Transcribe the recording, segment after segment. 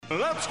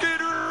Let's get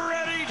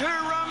ready to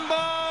rumble!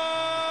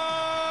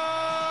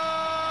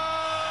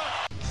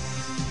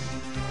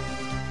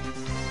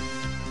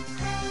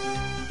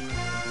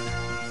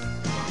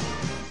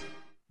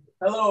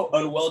 Hello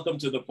and welcome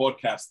to the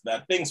podcast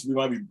that thinks we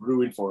might be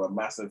brewing for a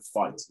massive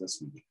fight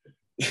this week.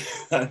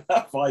 And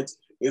that fight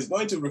is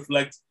going to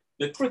reflect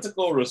the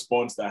critical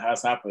response that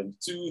has happened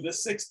to the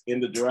sixth in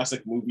the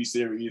Jurassic movie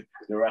series,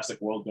 Jurassic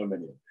World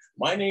Dominion.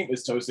 My name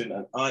is Tosin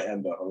and I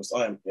am the host.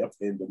 I am up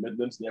in the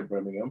Midlands near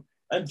Birmingham.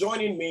 And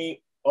joining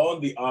me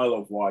on the Isle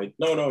of Wight,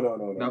 no.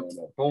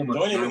 Bournemouth,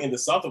 Joining me in the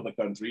south of the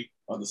country,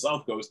 on the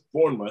south coast,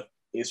 Bournemouth,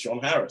 is Sean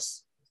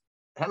Harris.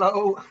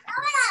 Hello.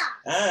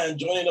 And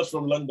joining us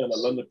from London, a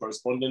London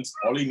correspondent,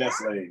 Ollie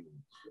Nestle.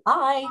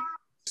 Hi.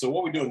 So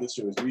what we do in this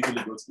show is we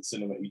usually go to the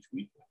cinema each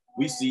week.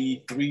 We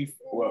see three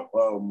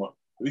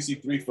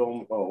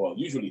films,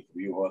 usually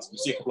three of us. We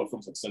see a couple of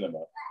films in cinema,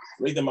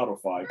 rate them out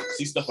of 5,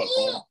 see stuff at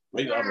home,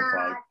 rate it out of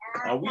 5.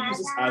 And we use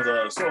this as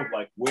a sort of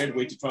like weird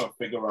way to try and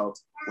figure out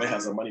where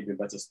has the money been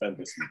better spent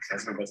this week.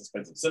 Has it been better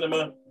spent in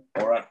cinema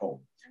or at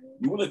home?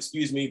 You will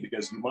excuse me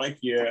because you might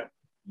hear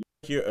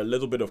a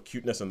little bit of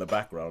cuteness in the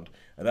background,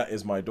 and that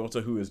is my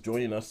daughter who is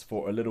joining us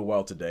for a little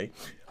while today.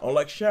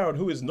 Unlike Sharon,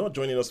 who is not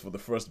joining us for the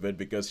first bit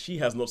because she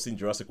has not seen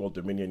Jurassic World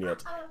Dominion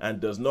yet and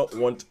does not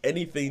want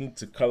anything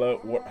to color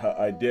what her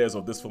ideas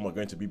of this film are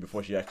going to be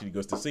before she actually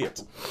goes to see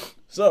it.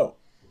 So,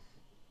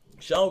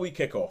 shall we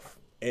kick off?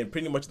 And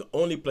pretty much the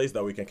only place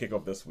that we can kick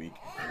off this week,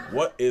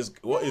 what is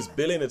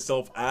billing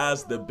itself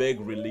as the big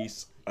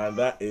release, and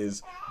that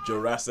is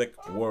Jurassic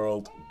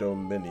World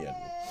Dominion.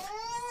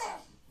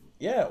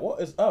 Yeah, what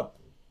is up?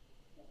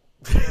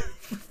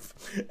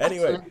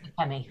 Anyway,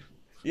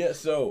 yeah.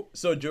 So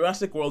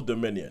Jurassic World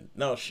Dominion.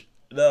 Now,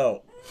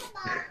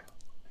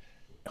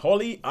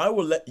 Holly, I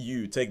will let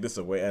you take this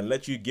away and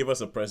let you give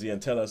us a prezi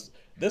and tell us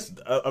this.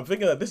 I'm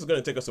thinking that this is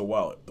going to take us a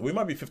while. We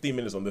might be 15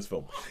 minutes on this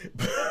film.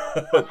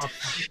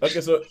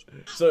 Okay, so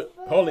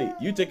Holly,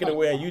 you take it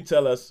away and you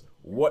tell us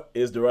what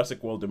is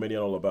Jurassic World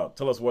Dominion all about.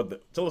 Tell us what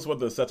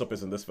the setup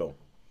is in this film.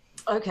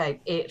 Okay,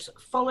 it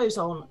follows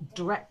on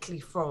directly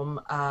from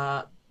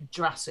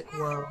Jurassic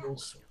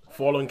World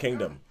Fallen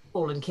Kingdom.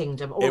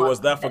 It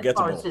was that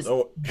forgettable.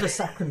 The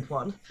second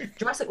one,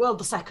 Jurassic World,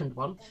 the second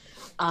one,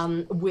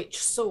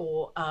 which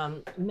saw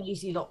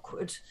Maisie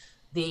Lockwood,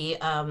 the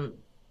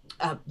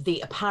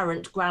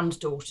apparent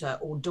granddaughter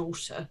or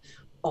daughter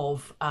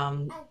of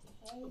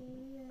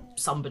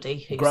somebody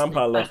whose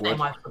Grandpa Lockwood.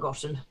 name I've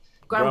forgotten.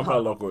 Grandpa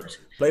Lockwood,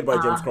 played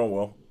by James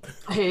Cromwell,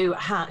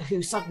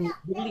 who suddenly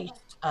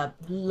released a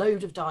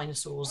load of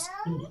dinosaurs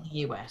in the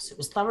US. It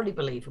was thoroughly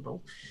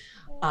believable,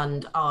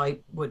 and I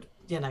would,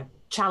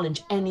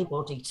 challenge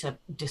anybody to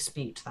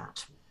dispute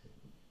that.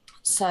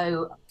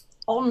 So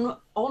on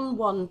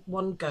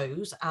one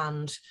goes,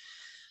 and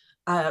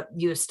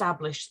you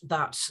establish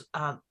that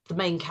the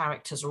main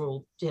characters are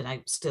all,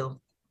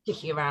 still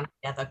kicking around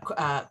together.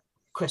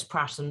 Chris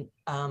Pratt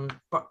and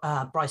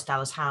Bryce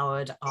Dallas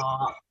Howard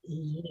are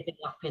living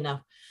up in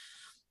a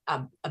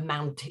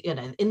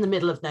mountain, in the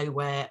middle of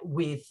nowhere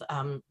with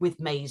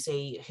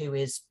Maisie, who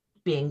is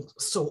being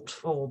sought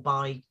for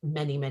by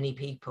many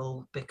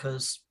people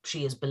because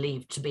she is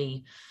believed to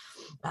be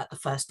the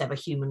first ever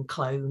human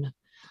clone.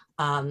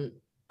 And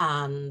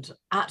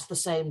at the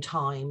same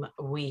time,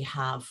 we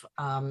have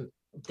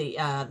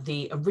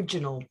the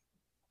original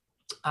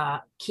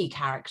key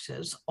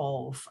characters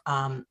of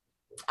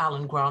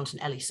Alan Grant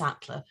and Ellie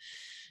Sattler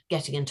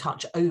getting in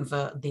touch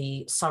over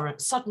the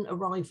sudden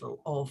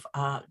arrival of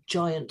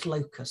giant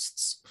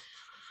locusts.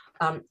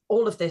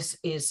 All of this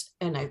is,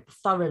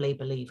 thoroughly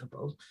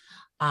believable.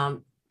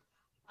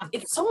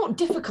 It's somewhat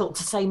difficult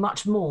to say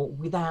much more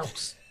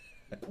without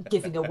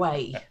giving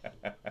away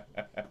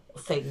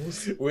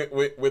things.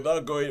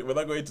 Without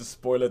going to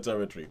spoiler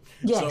territory.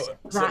 Yes,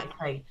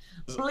 exactly.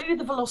 Blue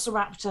the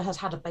Velociraptor has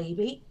had a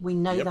baby. We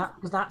know that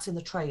because that's in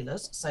the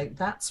trailers, so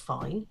that's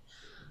fine.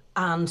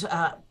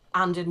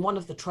 And in one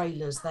of the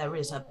trailers, there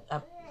is a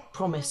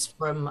promise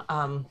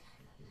from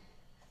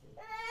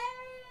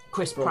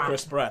Chris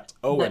Pratt.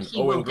 Owen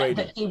Brady.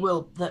 That he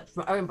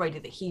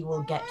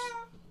will get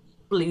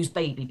Blue's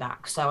baby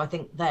back. So I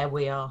think there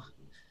we are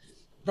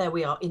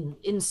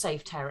in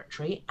safe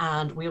territory.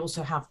 And we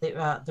also have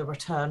the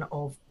return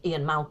of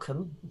Ian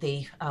Malcolm,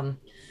 the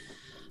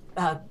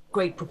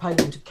great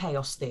proponent of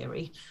chaos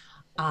theory.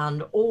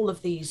 And all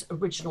of these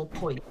original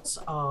points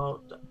are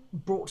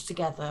brought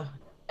together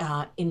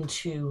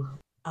into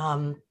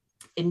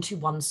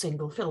one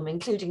single film,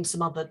 including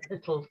some other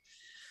little,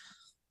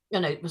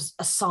 it was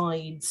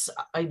asides.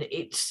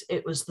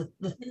 It was the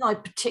thing I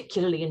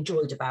particularly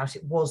enjoyed about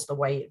it was the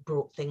way it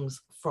brought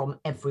things from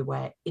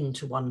everywhere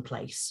into one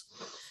place,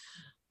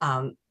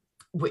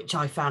 which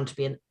I found to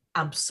be an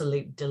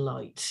absolute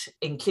delight,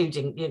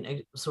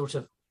 including, sort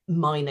of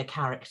minor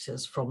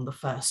characters from the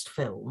first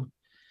film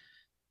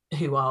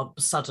who are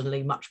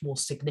suddenly much more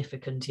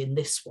significant in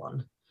this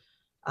one.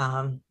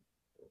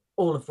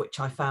 All of which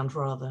I found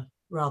rather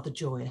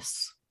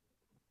joyous.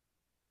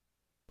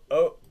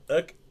 Oh,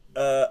 okay.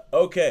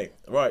 Okay,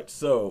 right.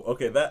 So,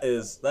 okay, that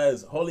is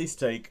Holly's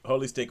take.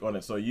 Holly's take on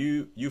it. So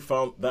you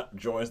found that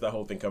joins that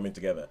whole thing coming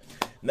together.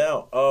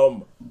 Now,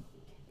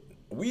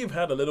 we've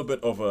had a little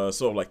bit of a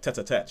sort of like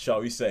tete-a-tete,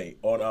 shall we say,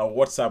 on our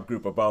WhatsApp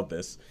group about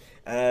this,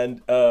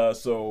 and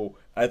so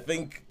I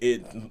think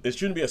it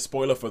shouldn't be a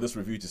spoiler for this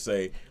review to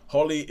say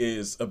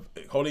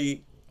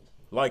Holly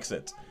likes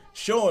it.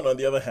 Sean, on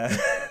the other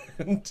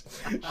hand,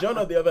 Sean,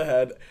 on the other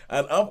hand,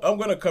 and I'm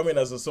going to come in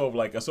as a sort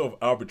of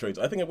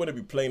arbitrator. I think I'm going to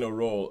be playing a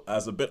role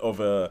as a bit of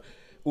a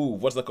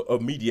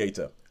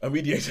mediator,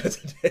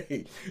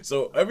 today.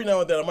 So every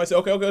now and then I might say,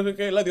 okay,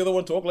 let the other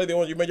one talk,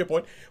 you made your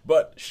point.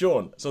 But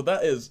Sean, so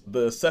that is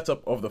the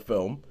setup of the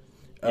film.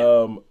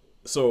 Yeah.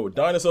 So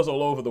dinosaurs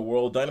all over the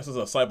world. Dinosaurs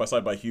are side by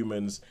side by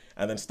humans,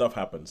 and then stuff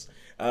happens.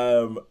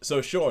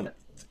 So Sean,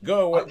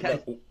 go.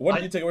 Okay. What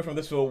did you take away from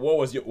this film? What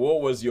was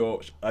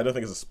your? I don't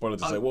think it's a spoiler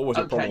to say. What was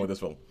your problem with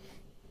this film?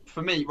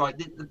 For me, right,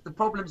 the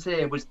problems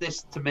here was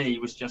this, to me,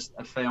 was just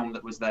a film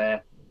that was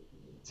there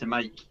to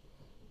make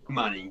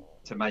money,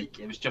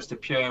 it was just a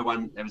pure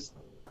one. There was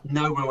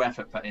no real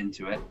effort put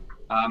into it.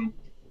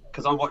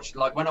 Because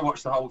when I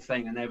watched the whole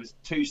thing, and there was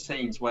two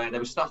scenes where there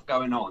was stuff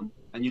going on,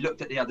 and you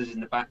looked at the others in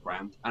the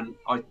background, and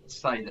I'd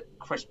say that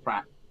Chris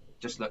Pratt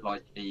just looked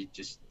like he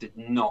just did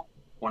not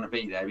want to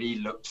be there. He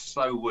looked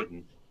so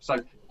wooden.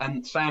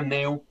 And Sam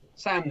Neill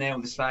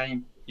the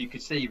same. You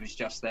could see he was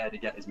just there to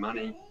get his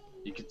money.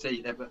 You could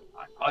see that, but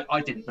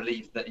I didn't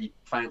believe that he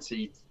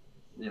fancied,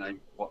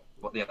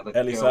 what the other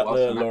Ellie girl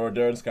Sattler, was. Laura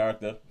Dern's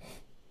character.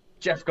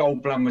 Jeff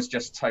Goldblum was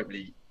just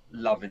totally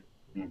loving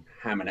and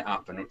hamming it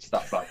up and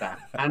stuff like that.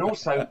 And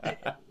also,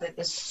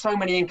 there's so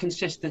many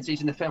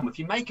inconsistencies in the film. If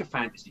you make a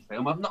fantasy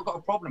film, I've not got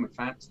a problem with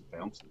fantasy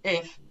films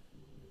if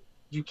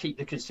you keep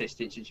the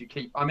consistencies.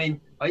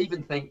 I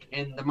even think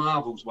in the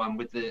Marvels one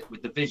with the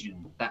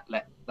Vision, that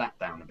let that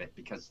down a bit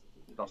because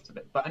it lost a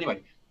bit. But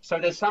anyway, so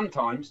there's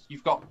sometimes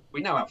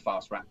we know how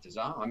fast raptors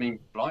are. I mean,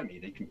 blimey,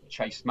 they can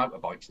chase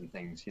motorbikes and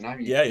things,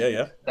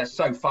 Yeah. They're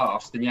so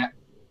fast, and yet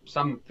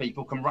some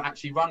people can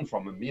actually run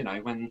from them,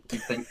 when you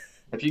think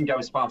if you can go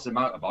as fast as a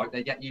motorbike,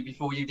 they get you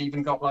before you've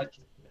even got like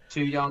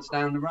 2 yards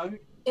down the road.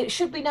 It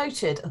should be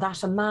noted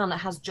that a man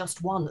has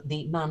just won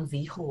the Man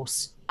v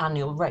Horse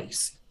annual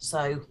race.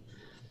 So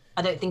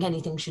I don't think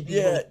anything should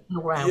be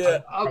more out.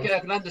 Yeah. Okay, I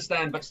can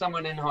understand, but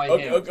someone in high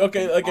heels.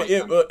 Okay.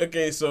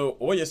 Yeah. So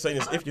what you're saying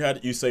is, if you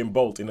had Usain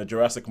Bolt in a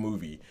Jurassic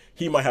movie,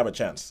 he might have a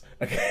chance.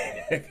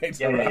 Okay.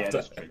 Yeah,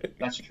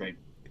 that's true.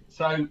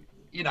 So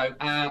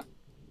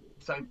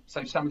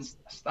so some of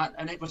that,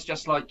 and it was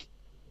just like,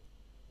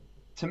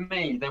 to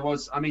me, there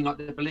was, like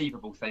the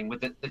believable thing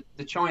with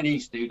the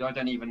Chinese dude. I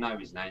don't even know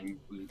his name.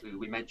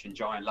 We mentioned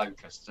giant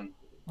locusts, and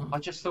I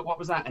just thought, what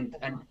was that? And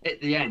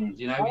at the end,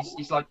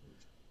 he's like.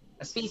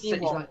 He's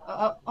like,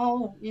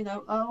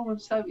 I'm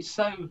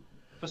so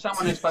for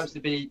someone who's supposed to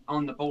be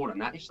on the ball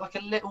and that, it's like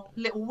a little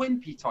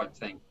wimpy type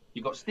thing.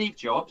 You've got Steve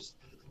Jobs,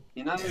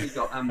 you've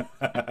got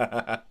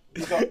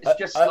it's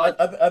just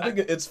I think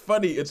it's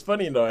funny. It's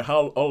funny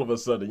how all of a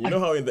sudden,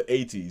 how in the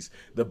 80s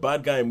the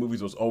bad guy in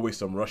movies was always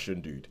some Russian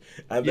dude,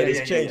 and then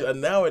it's changed.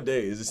 And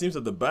nowadays it seems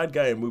that the bad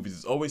guy in movies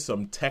is always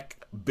some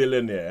tech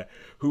billionaire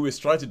who is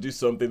trying to do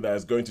something that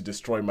is going to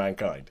destroy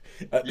mankind.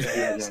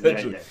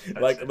 Essentially,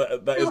 like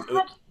that is.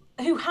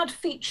 Who had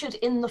featured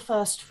in the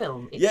first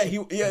film? That's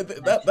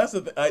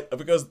the thing.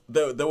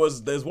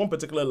 Because there's one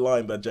particular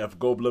line that Jeff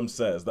Goldblum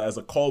says that is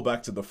a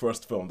callback to the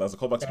first film. That's a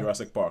callback to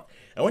Jurassic Park.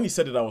 And when he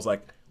said it, I was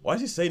like, why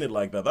is he saying it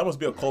like that? That must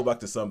be a callback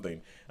to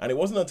something. And it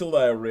wasn't until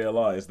I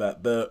realized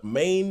that the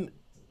main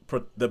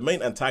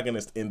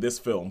antagonist in this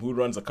film, who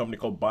runs a company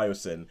called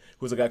Biosyn,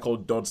 who's a guy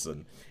called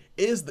Dodson,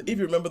 if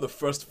you remember the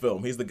first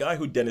film, he's the guy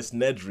who Dennis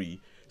Nedry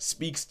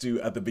speaks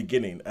to at the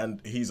beginning, and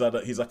he's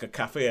like a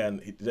cafe,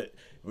 and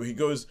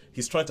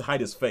he's trying to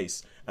hide his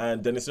face,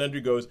 and Dennis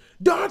Nedry goes,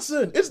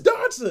 "Dodson, it's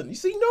Dodson. You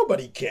see,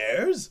 nobody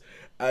cares."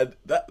 And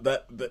that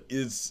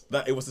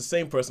it was the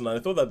same person, and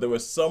I thought that there were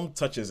some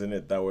touches in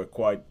it that were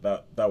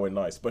that were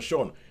nice. But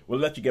Sean, we'll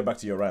let you get back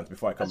to your rant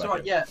before I come back. That's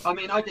right. Yeah,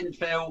 I didn't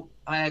feel,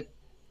 I had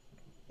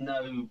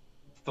no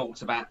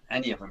thoughts about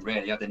any of them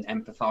really. I didn't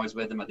empathise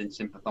with them. I didn't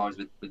sympathise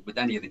with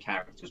any of the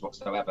characters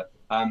whatsoever.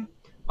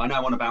 I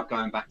know one about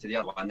going back to the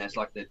other one. There's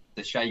like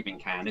the shaving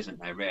can, isn't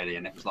there, really?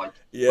 And it was like,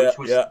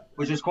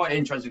 which was quite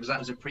interesting because that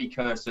was a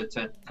precursor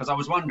to, because I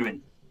was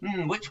wondering,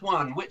 which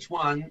one?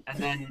 And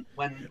then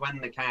when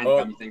the can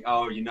comes, you think,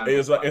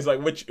 it's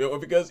like which,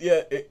 because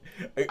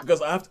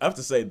I have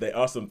to say there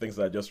are some things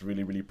that are just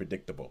really, really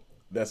predictable.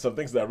 There's some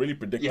things that are really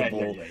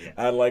predictable,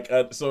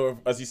 and so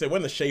as you say,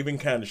 when the shaving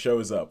can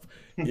shows up,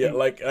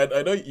 like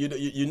I know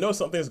you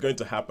something's going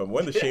to happen.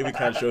 When the shaving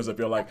can shows up,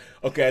 you're like,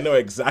 okay, I know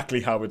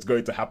exactly how it's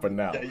going to happen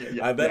now,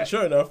 and then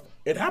sure enough,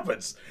 it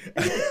happens.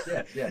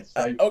 Yes.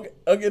 So,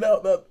 okay.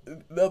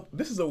 Now,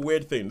 this is a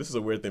weird thing.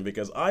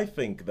 Because I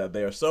think that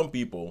there are some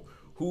people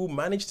who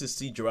managed to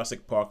see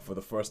Jurassic Park for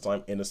the first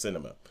time in a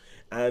cinema.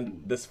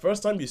 And this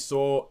first time you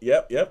saw,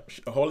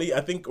 Holly, I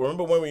think,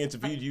 remember when we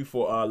interviewed you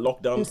for our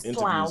lockdown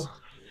interviews?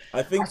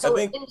 I think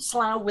in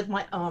Slough with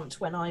my aunt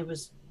when I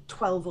was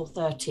 12 or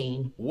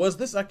 13, Was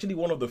this actually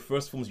one of the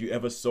first films you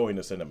ever saw in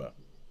the cinema?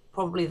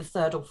 probably the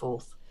third or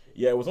fourth.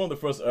 Yeah, it was one of the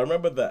first. I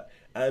remember that,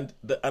 and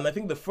I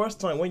think the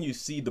first time when you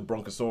see the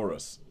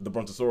Brontosaurus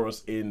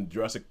in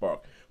Jurassic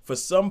Park, for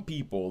some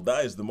people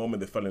that is the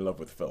moment they fell in love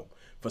with film.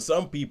 For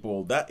some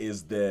people, that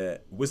is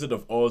the Wizard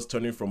of Oz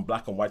turning from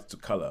black and white to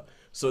color.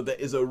 So there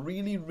is a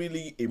really,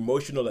 really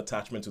emotional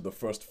attachment to the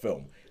first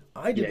film.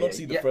 I did not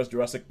see the first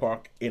Jurassic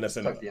Park in a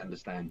cinema. Totally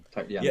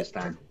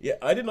understand. Yeah,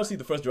 I did not see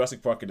the first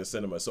Jurassic Park in the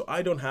cinema, so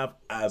I don't have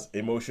as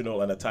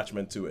emotional an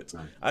attachment to it.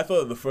 No. I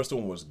thought that the first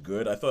one was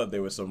good. I thought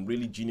there were some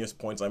really genius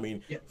points. I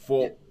mean,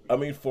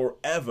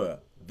 forever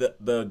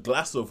the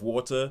glass of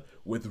water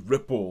with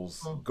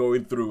ripples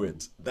going through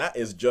it. That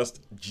is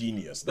just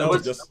genius. That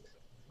was just.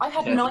 I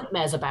had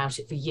nightmares about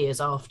it for years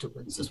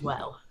afterwards as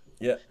well.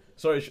 Yeah.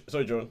 Sorry,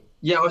 John.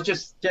 Yeah, I was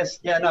just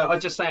I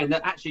was just saying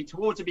that actually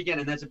towards the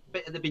beginning, there's a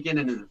bit at the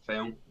beginning of the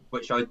film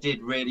which I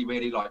did really,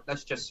 really like.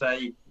 Let's just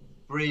say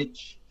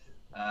bridge,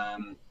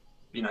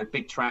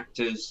 big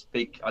tractors,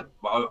 I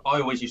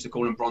always used to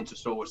call them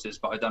brontosauruses,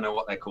 but I don't know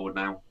what they're called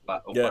now,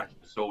 or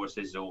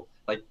brachiosauruses or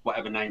like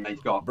whatever name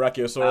they've got.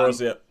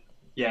 Brachiosaurus,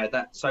 Yeah,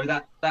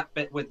 that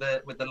bit with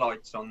the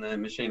lights on the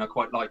machine, I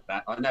quite like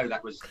that. I know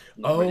that was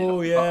not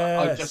really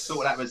yes. I just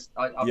thought that was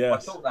I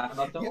thought that and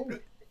I thought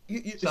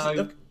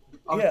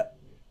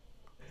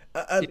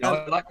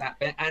I like that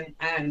bit,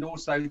 and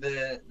also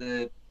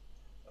the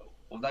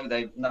although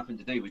they've nothing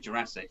to do with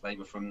Jurassic, they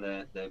were from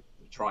the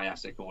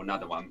Triassic or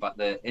another one, but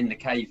in the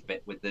cave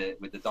bit with the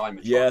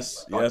Dimetron.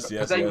 Yes.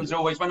 Because they was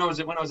always when I was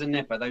a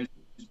nipper, those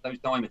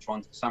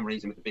Dimetrons for some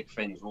reason with the big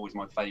fins were always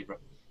my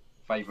favourite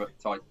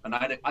type. And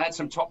I had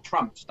some top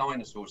trumps,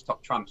 dinosaurs,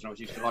 and I was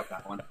used to like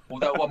that one,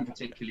 although it wasn't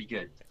particularly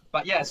good.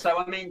 But yeah, so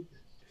I mean.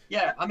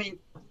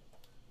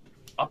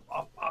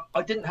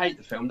 I didn't hate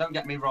the film. Don't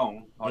get me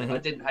wrong. I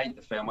didn't hate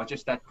the film. I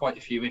just had quite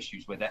a few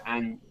issues with it,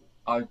 and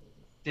I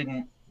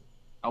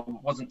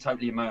wasn't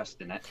totally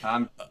immersed in it.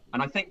 And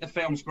I think the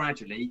films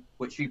gradually,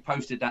 which you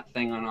posted that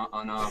thing on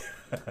our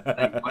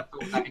thing, I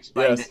thought that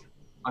explained it.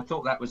 I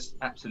thought that was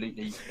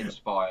absolutely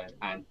inspired,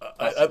 and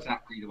that's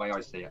exactly the way I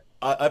see it.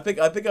 I think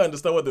I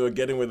understand what they were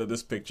getting with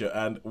this picture,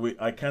 and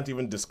I can't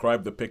even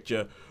describe the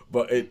picture,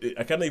 but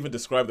I can't even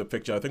describe the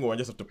picture. I think we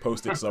just have to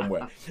post it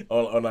somewhere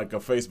on like a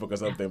Facebook or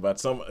something.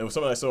 But it was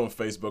something I saw on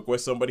Facebook where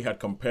somebody had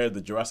compared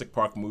the Jurassic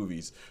Park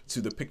movies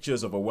to the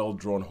pictures of a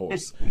well-drawn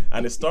horse,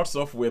 and it starts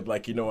off with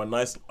like a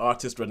nice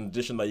artist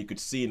rendition that you could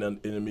see in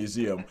a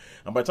museum,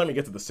 and by the time you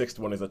get to the sixth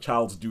one, is a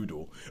child's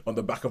doodle on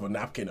the back of a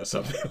napkin or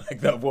something like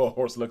that. What a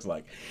horse looks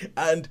like.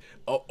 And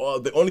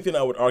the only thing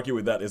I would argue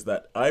with that is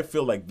that I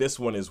feel like this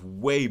one is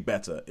way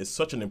better. It's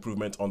such an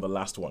improvement on the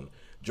last one.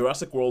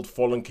 Jurassic World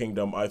Fallen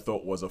Kingdom I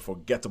thought was a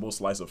forgettable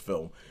slice of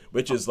film,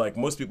 which is like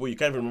most people, you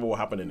can't even remember what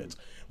happened in it.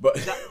 But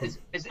is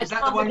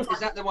that the one? Is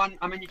that the one?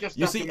 I mean,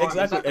 you see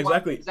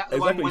exactly.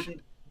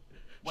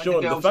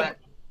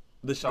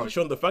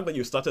 Sean, the fact that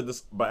you started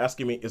this by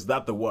asking me, is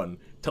that the one,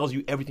 tells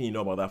you everything you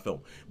know about that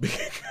film. But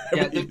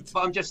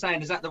I'm just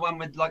saying, is that the one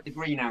with like the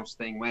greenhouse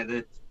thing where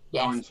the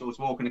dinosaurs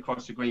walking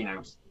across the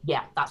greenhouse?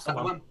 Yeah, that's the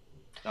one.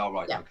 Oh,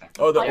 right, okay.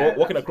 Oh,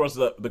 walking across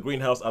the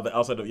greenhouse at the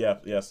outside of,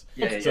 yes.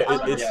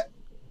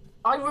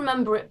 I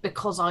remember it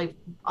because I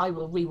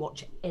will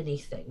rewatch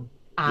anything,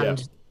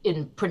 and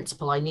in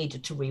principle I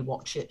needed to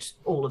rewatch it,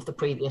 all of the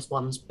previous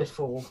ones,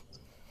 before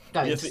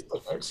going to see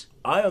it.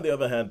 I, on the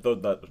other hand,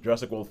 thought that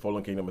Jurassic World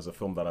Fallen Kingdom is a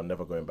film that I'm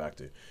never going back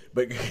to,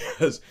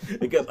 because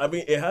I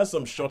mean, it has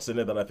some shots in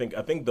it that I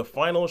think the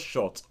final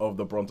shot of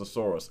the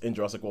Brontosaurus in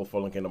Jurassic World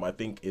Fallen Kingdom I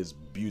think is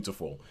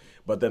beautiful,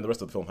 but then the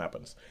rest of the film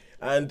happens,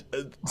 and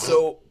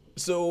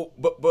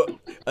but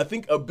I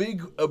think a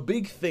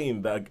big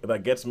thing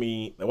that gets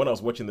me, when I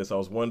was watching this, I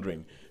was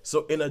wondering,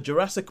 so in a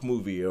Jurassic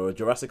movie or a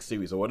Jurassic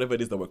series or whatever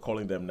it is that we're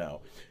calling them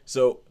now,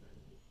 so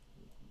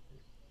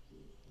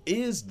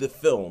is the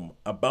film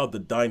about the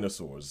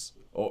dinosaurs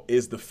or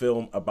is the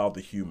film about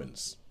the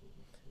humans?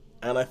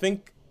 And I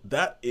think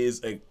that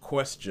is a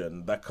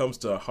question that comes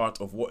to the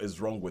heart of what is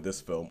wrong with this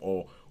film,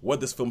 or what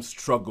this film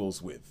struggles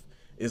with.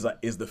 Is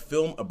the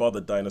film about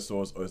the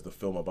dinosaurs or is the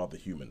film about the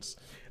humans?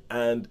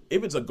 And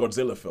if it's a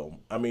Godzilla film,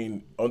 I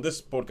mean, on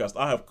this podcast,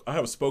 I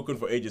have spoken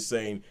for ages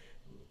saying,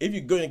 if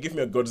you're going to give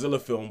me a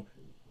Godzilla film,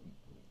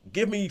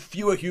 give me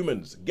fewer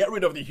humans. Get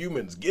rid of the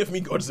humans. Give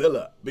me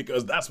Godzilla,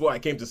 because that's what I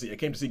came to see. I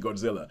came to see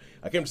Godzilla.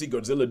 I came to see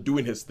Godzilla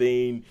doing his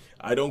thing.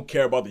 I don't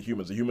care about the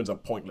humans. The humans are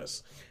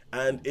pointless.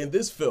 And in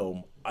this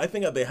film, I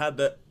think that they had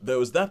that. There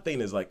was that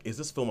thing. Is like, is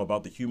this film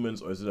about the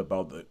humans or is it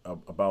about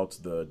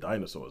the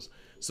dinosaurs?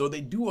 So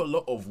they do a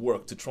lot of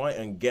work to try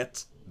and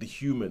get the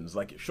humans.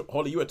 Like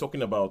Holly, you were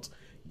talking about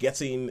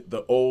getting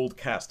the old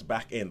cast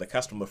back in, the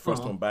cast from the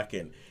first one back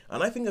in.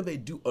 And I think that they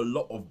do a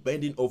lot of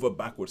bending over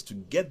backwards to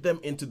get them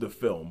into the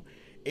film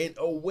in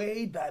a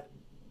way that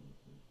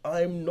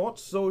I'm not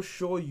so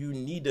sure you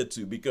needed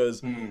to,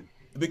 because the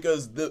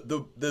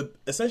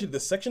essentially the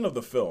section of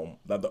the film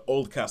that the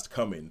old cast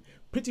come in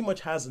pretty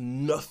much has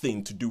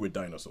nothing to do with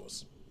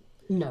dinosaurs.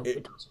 No,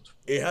 it doesn't.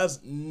 It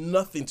has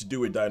nothing to do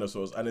with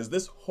dinosaurs, and it's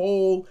this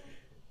whole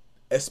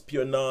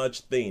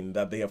espionage thing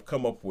that they have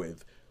come up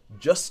with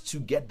just to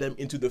get them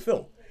into the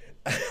film.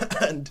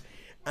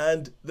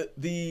 and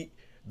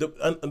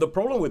the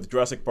problem with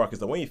Jurassic Park is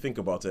that when you think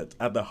about it,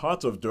 at the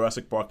heart of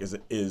Jurassic Park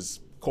is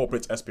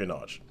corporate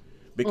espionage,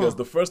 because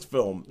the first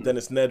film,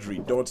 Dennis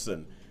Nedry,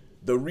 Dodson,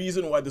 the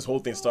reason why this whole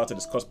thing started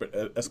is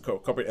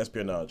corporate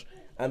espionage.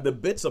 And the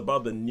bits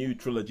about the new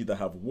trilogy that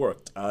have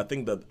worked, I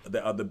think that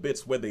there are the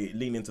bits where they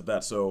lean into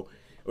that. So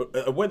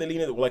where they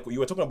lean into, like you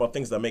were talking about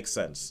things that make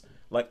sense.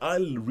 Like I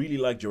really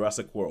like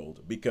Jurassic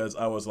World because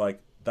I was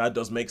like, that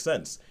does make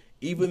sense.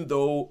 Even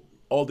though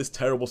all this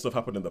terrible stuff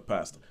happened in the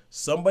past,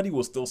 somebody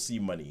will still see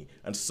money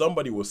and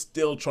somebody will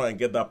still try and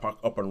get that park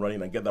up and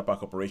running and get that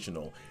park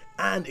operational,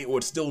 and it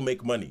would still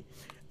make money.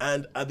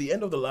 And at the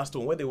end of the last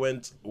one, where they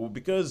went,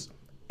 because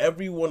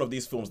every one of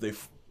these films,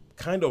 they've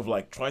kind of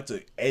like tried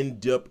to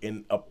end up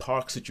in a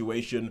park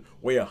situation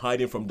where you're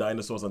hiding from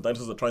dinosaurs and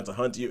dinosaurs are trying to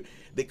hunt you.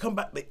 They come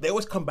back, they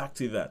always come back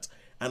to that.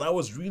 And I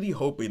was really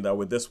hoping that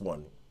with this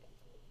one,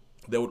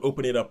 they would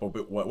open it up a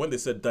bit when they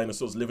said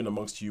dinosaurs living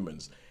amongst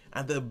humans.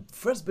 And the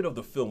first bit of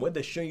the film, where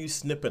they're showing you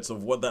snippets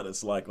of what that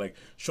is like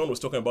Sean was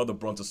talking about the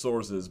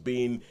brontosauruses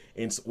being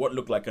in what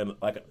looked like an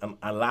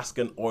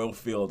Alaskan oil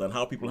field, and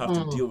how people have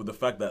to deal with the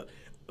fact that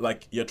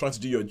like you're trying to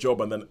do your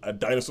job and then a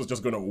dinosaur's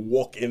just gonna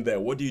walk in there.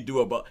 What do you do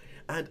about?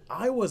 And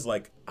I was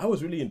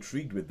really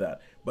intrigued with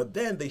that. But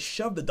then they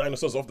shoved the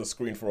dinosaurs off the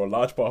screen for a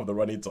large part of the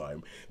running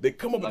time. They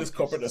come up with this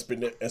corporate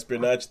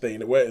espionage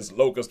thing where it's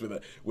Locust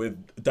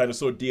with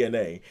dinosaur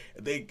DNA.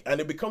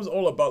 And it becomes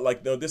all about like,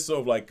 you know, this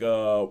sort of like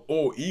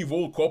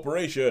evil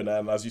corporation,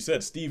 and as you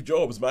said, Steve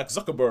Jobs, Mark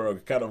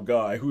Zuckerberg kind of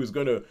guy who is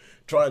gonna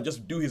try and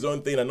just do his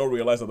own thing and not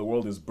realize that the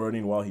world is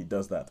burning while he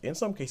does that. In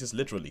some cases,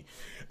 literally.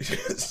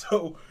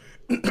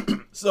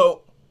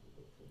 So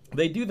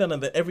they do that,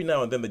 and then every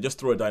now and then they just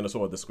throw a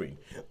dinosaur at the screen.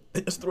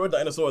 They just throw a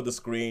dinosaur at the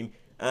screen,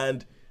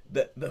 and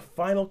the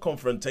final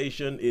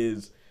confrontation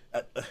is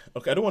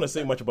okay. I don't want to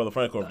say much about the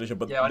final confrontation,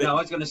 but yeah, I know.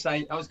 I was going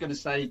to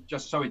say,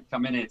 just sorry to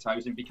come in here,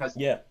 Tosin, because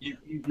you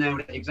nailed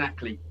it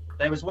exactly.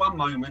 There was one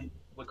moment,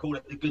 we'll call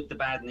it the good, the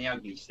bad, and the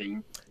ugly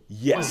scene.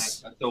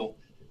 Yes. I thought,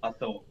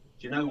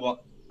 do you know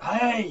what?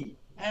 Hey,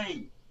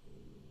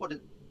 what?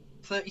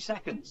 30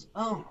 seconds.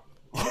 Oh.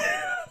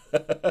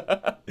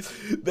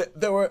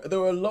 there were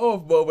a lot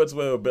of moments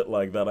where were a bit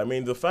like that. I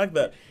mean, the fact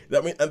that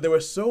and there were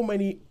so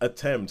many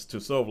attempts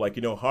to sort of like,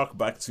 you know, hark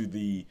back to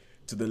the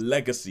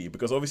legacy,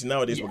 because obviously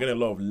nowadays we're getting a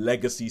lot of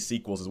legacy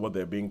sequels is what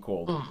they're being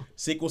called.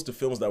 Sequels to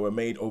films that were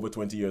made over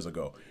 20 years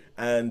ago.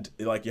 And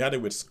like you had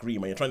it with Scream,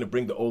 and you're trying to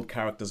bring the old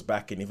characters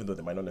back in, even though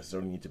they might not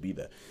necessarily need to be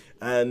there.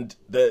 And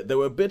there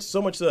were bits, so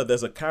much so that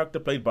there's a character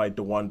played by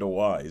DeWanda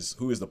Wise,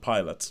 who is the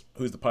pilot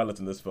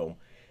in this film.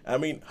 I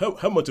mean,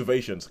 her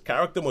motivations,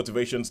 character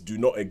motivations do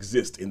not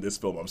exist in this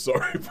film. I'm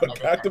sorry, but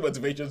character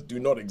motivations do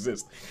not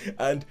exist.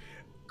 And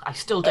I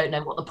still don't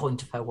know what the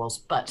point of her was,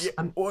 but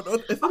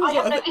I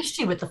have no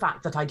issue with the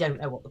fact that I don't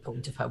know what the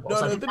point of her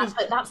was. I think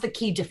that's the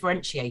key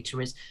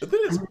differentiator is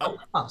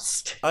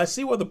I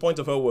see what the point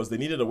of her was. They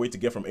needed a way to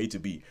get from A to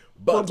B.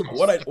 But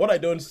what I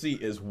don't see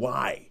is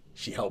why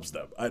she helps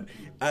them.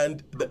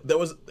 And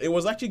it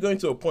was actually going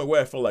to a point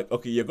where I felt like,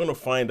 okay, you're going to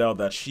find out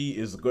that she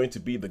is going to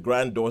be the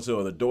granddaughter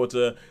or the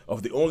daughter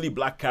of the only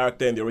black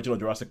character in the original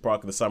Jurassic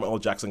Park, the Samuel L.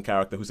 Jackson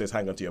character who says,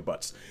 hang on to your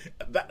butts.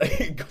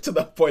 It got to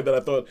that point that I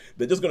thought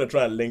they're just going to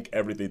try and link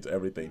everything to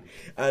everything.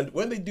 And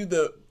when they do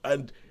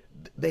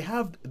they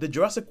have the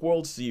Jurassic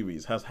World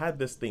series has had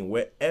this thing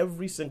where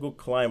every single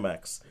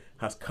climax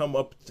has come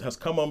up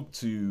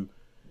to,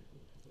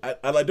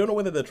 and I don't know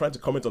whether they're trying to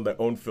comment on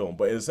their own film,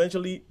 but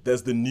essentially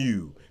there's the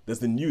new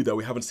that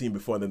we haven't seen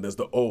before, and then there's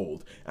the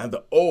old, and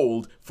the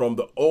old from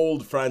the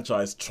old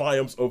franchise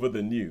triumphs over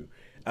the new,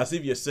 as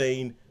if you're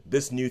saying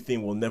this new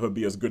thing will never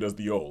be as good as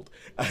the old.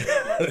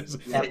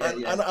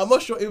 And I'm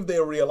not sure if they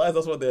realize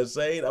that's what they're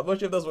saying. I'm not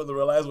sure if that's what they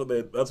realize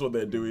that's what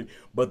they're doing,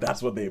 but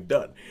that's what they've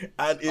done.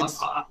 And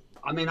it's.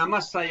 I mean, I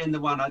must say, in the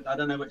one, I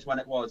don't know which one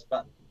it was,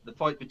 but the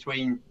fight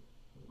between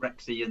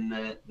Rexy and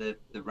the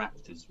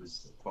Raptors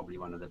was probably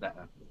one of the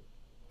better.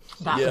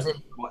 Was it.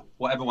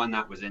 Whatever one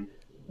that was in.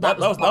 That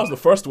was the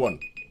first one.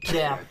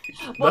 Yeah.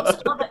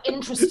 What's another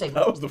interesting?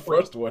 That was the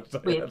first one.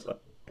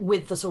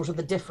 With the sort of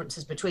the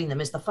differences between them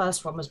is the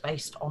first one was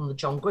based on the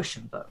John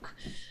Grisham book,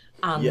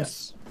 and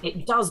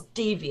it does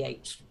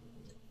deviate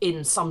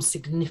in some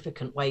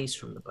significant ways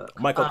from the book.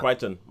 Michael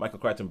Crichton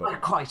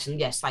book. Crichton,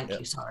 yes, thank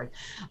you. Sorry,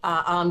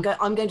 I'm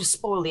going to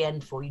spoil the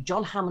end for you.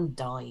 John Hammond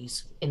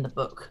dies in the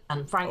book,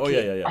 and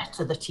frankly,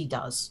 better that he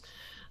does.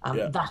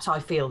 That I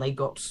feel they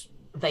got.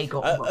 I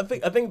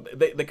think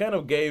they kind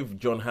of gave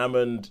John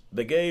Hammond.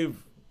 They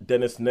gave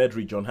Dennis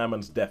Nedry John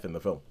Hammond's death in the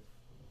film.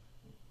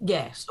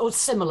 Yes, or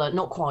similar,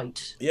 not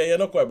quite. Yeah,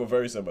 not quite, but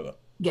very similar.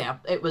 Yeah,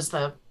 it was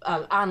the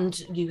and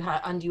you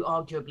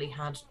arguably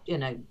had, you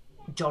know,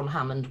 John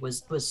Hammond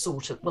was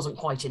sort of wasn't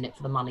quite in it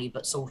for the money,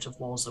 but sort of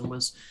was and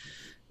was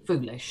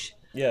foolish.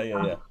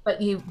 Yeah.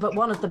 But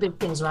one of the big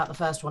things about the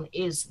first one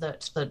is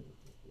that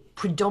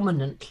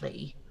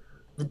predominantly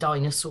the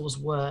dinosaurs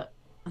were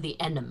the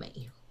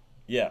enemy.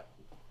 Yeah.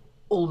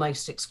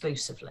 Almost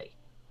exclusively.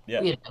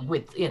 Yeah.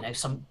 With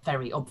some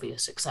very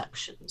obvious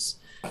exceptions.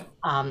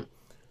 Um,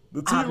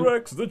 The and,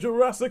 T-Rex, the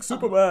Jurassic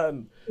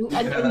Superman.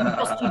 and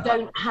you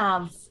don't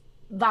have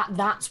that.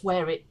 That's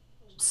where it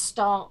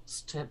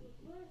starts to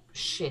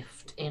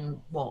shift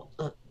in what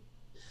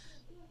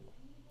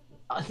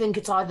I think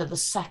it's either the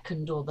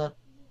second or the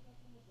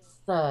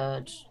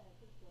third.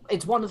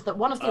 It's one of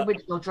the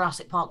original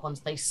Jurassic Park ones.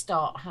 They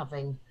start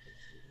having.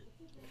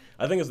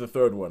 I think it's the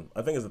third one.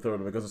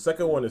 Because the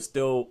second one is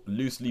still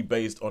loosely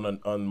based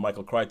on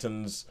Michael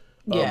Crichton's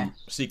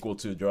sequel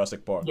to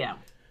Jurassic Park. Yeah.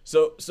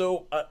 So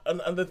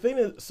and the thing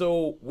is,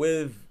 so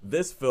with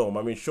this film,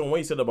 I mean, Sean, what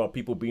you said about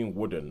people being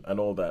wooden and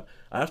all that,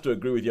 I have to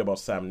agree with you about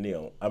Sam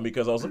Neill. And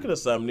because I was looking at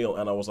Sam Neill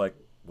and I was like,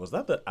 was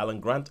that the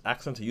Alan Grant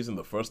accent he used in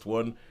the first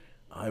one?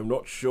 I'm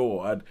not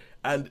sure.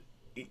 And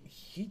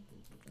he,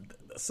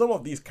 some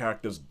of these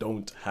characters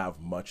don't have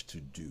much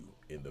to do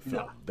in the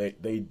film. No.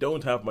 They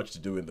don't have much to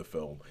do in the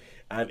film.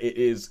 And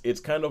it's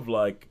kind of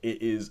like,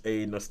 it is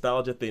a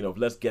nostalgia thing of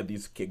let's get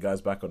these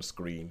guys back on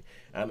screen.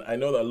 And I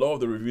know that a lot of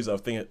the reviews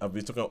I've been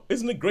talking about,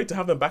 isn't it great to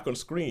have them back on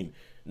screen?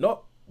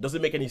 Not, does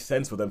it make any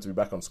sense for them to be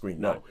back on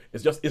screen? No.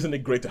 It's just, isn't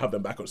it great to have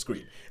them back on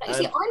screen? You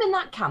see, I'm in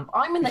that camp.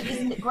 I'm in that,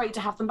 isn't it great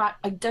to have them back?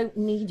 I don't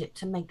need it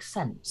to make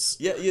sense.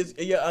 Yeah,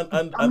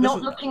 and I'm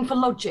not looking for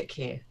logic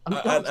here.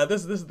 And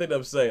this is the thing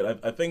I'm saying.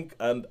 I think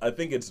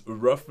it's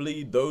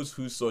roughly those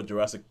who saw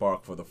Jurassic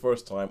Park for the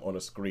first time on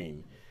a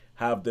screen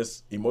have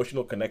this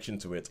emotional connection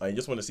to it. I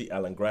just want to see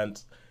Alan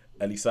Grant,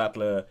 Ellie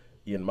Sattler,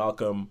 Ian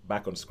Malcolm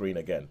back on screen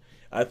again.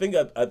 I think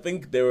the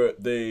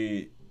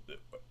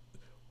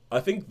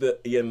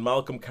Ian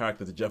Malcolm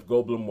character, the Jeff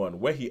Goldblum one,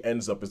 where he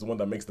ends up is the one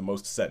that makes the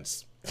most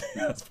sense,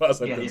 as far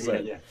as I'm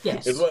concerned.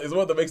 Yes. It's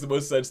one that makes the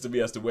most sense to me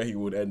as to where he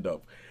would end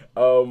up.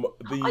 I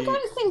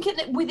don't think at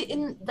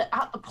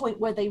the point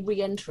where they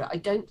re-enter it, I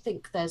don't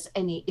think there's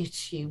any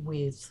issue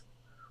with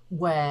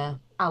where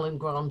Alan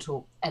Grant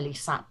or Ellie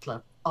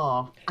Sattler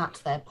are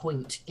at their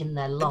point in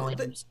their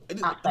lives.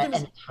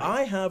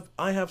 I have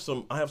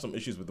some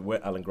issues with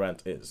where Alan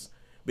Grant is,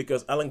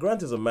 because Alan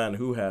Grant is a man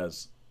who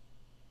has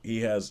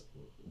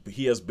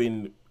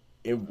been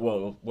in,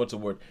 well, what's the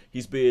word?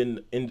 He's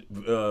been in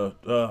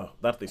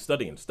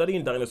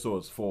studying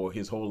dinosaurs for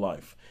his whole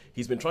life.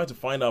 He's been trying to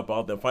find out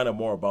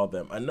more about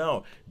them, and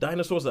now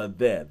dinosaurs are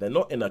there. They're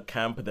not in a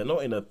camp. They're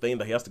not in a thing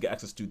that he has to get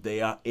access to.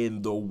 They are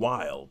in the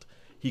wild.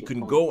 He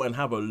can go and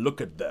have a look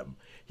at them.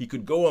 He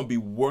could go and be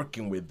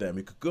working with them.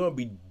 He could go and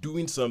be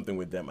doing something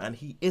with them, and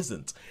he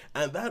isn't.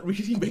 And that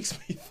really makes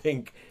me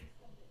think,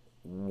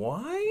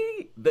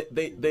 why?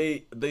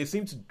 They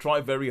seem to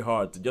try very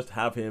hard to just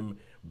have him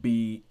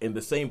be in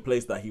the same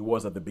place that he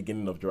was at the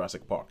beginning of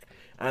Jurassic Park.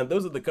 And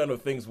those are the kind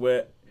of things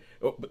where,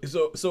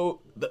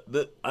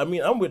 I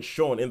mean, I'm with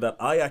Sean in that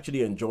I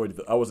actually enjoyed.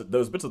 There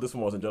was bits of this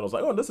one I was enjoying. I was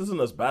like, oh, this isn't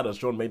as bad as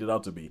Sean made it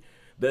out to be.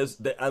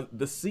 And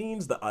the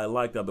scenes that I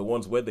liked are the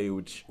ones where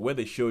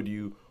they showed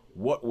you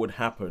what would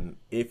happen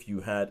if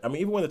you had. I mean,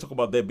 even when they talk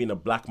about there being a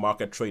black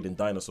market trade in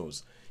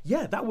dinosaurs,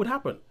 yeah, that would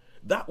happen.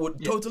 That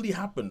would totally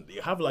happen.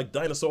 You have like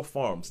dinosaur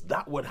farms.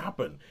 That would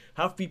happen.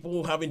 Have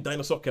people having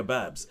dinosaur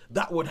kebabs.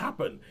 That would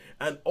happen.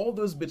 And all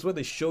those bits where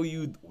they show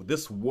you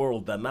this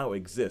world that now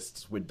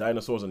exists with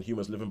dinosaurs and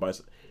humans living by.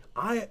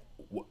 I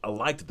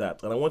liked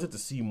that, and I wanted to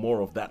see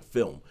more of that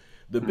film.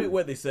 The bit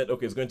where they said,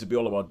 okay, it's going to be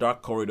all about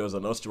dark corridors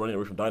and us running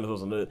away from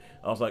dinosaurs, and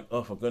I was like,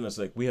 oh, for goodness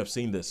sake, we have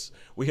seen this.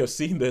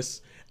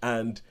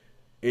 And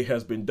it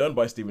has been done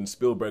by Steven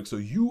Spielberg, so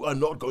you are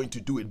not going to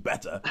do it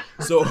better.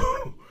 So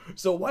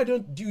why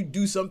don't you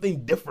do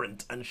something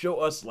different and show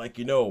us, like,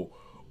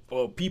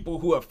 people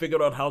who have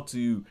figured out how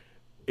to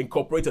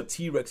incorporate a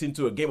T-Rex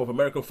into a game of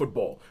American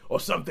football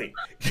or something.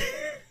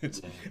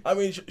 I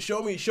mean,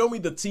 show me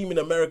the team in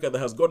America that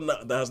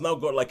has now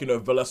got, like, a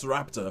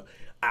Velociraptor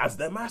as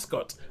their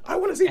mascot. I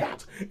want to see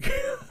that.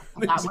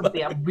 That would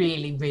be a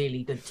really,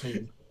 really good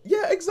team.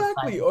 Yeah,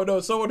 exactly. Or no,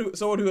 someone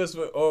who has,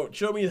 or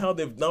show me how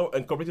they've now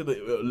incorporated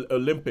the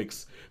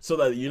Olympics so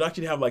that you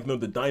actually have, like,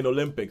 the Dino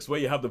Olympics where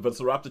you have the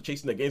Velociraptor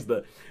chasing against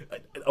the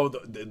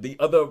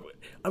other.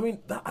 I mean,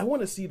 I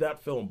want to see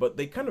that film, but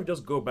they kind of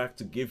just go back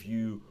to give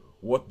you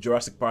what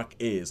Jurassic Park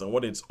is and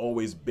what it's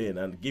always been,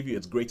 and give you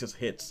its greatest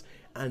hits,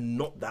 and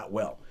not that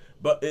well.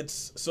 But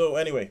it's so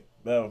anyway.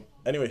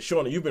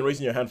 Sean, you've been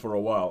raising your hand for a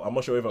while. I'm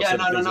not sure if I've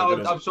said things.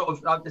 I'm sort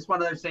of. It's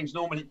one of those things.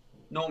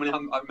 Normally,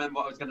 I remember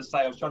what I was going to say.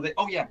 I was trying to think,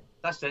 oh yeah,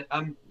 that's it.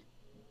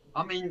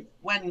 I mean,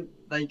 when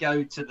they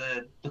go to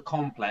the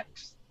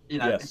complex,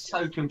 yes. It's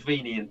so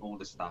convenient, all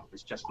the stuff.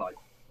 It's just like,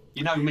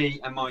 me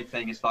and my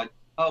thing. It's like,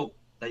 oh,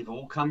 they've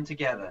all come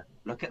together.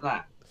 Look at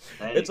that.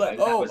 It's like,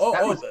 that was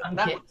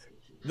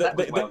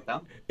well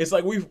done. It's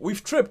like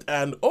we've tripped,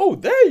 and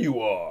there you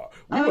are.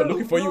 We were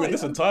looking for you in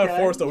this entire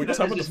forest, and we just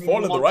happened to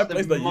fall in the right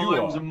place that you are.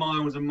 Miles and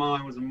miles and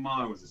miles and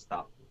miles of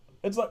stuff.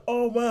 It's like,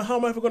 oh man, how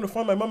am I ever going to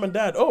find my mum and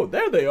dad? Oh,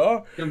 there they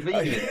are.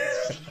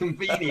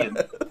 Convenient.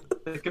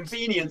 The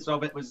convenience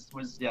of it was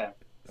yeah.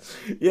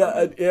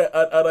 And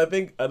I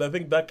think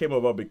that came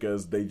about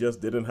because they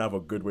just didn't have a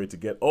good way to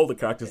get all the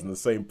characters in the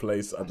same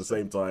place at the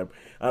same time.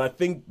 And I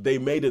think they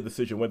made a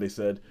decision when they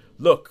said,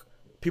 look,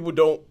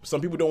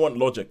 some people don't want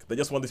logic. They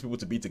just want these people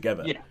to be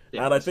together. Yeah,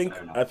 and that's fair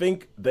enough. I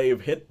think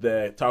they've hit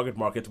their target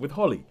market with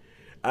Holly.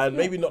 And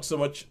maybe not so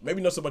much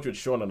with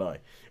Sean and I,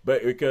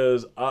 but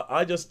because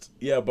I just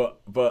but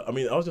I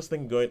mean I was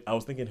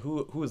thinking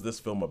who is this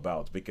film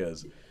about,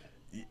 because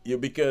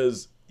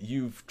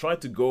you've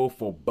tried to go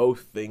for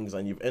both things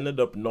and you've ended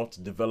up not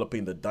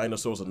developing the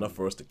dinosaurs enough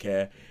for us to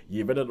care.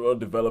 You've ended up not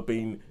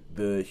developing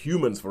the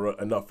humans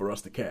enough for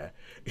us to care.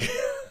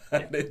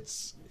 and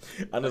it's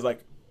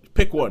like,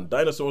 pick one,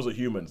 dinosaurs or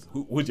humans.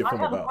 Who's your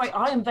film about?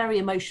 I am very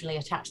emotionally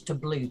attached to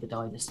Blue the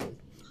dinosaur.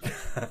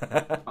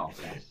 Oh,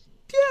 yes.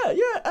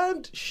 Yeah,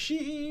 and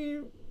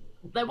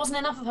there wasn't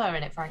enough of her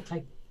in it,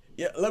 frankly.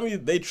 Yeah,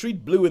 they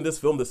treat Blue in this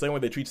film the same way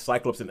they treat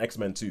Cyclops in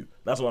X-Men 2.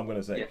 That's what I'm going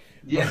to say.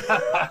 Yeah.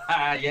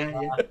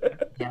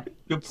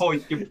 Good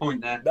point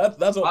there.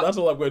 That's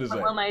all I'm going to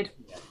say. Well made.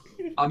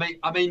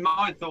 I mean,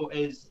 my thought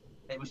is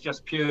it was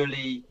just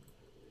purely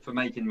for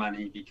making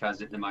money,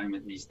 because at the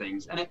moment these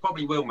things, and it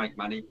probably will make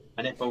money,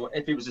 and if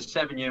it was a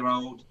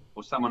 7-year-old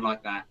or someone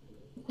like that,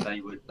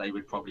 they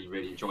would probably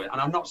really enjoy it. And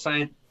I'm not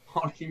saying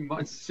Holly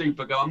mine's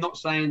Supergirl. I'm not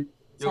saying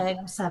saying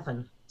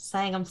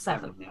I'm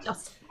seven. Yeah.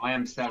 Just I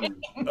am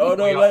 7. Oh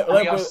no,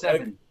 we are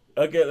 7.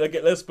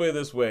 Okay, let's put it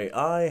this way.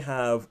 I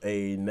have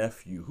a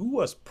nephew who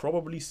was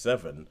probably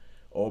 7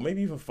 or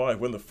maybe even 5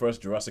 when the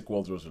first Jurassic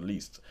World was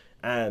released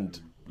and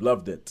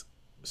loved it.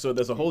 So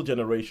there's a whole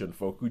generation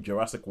for who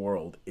Jurassic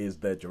World is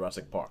their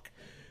Jurassic Park.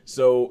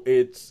 So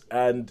it's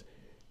and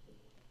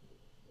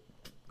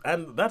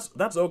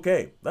that's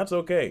okay. That's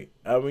okay.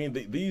 I mean,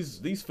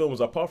 these films,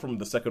 apart from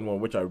the second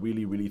one, which I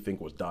really think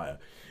was dire,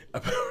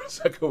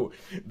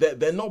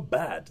 they're not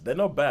bad. They're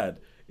not bad.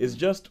 It's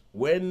just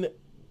when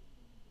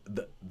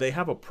they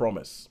have a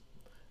promise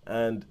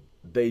and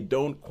they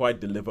don't quite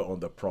deliver on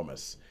the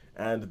promise,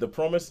 and the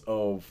promise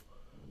of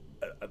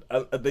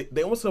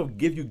they also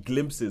give you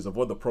glimpses of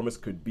what the promise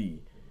could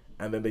be,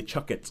 and then they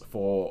chuck it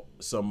for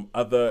some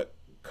other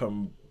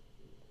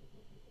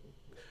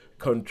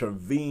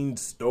contravened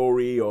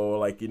story,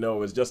 or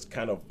it's just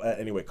kind of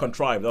anyway,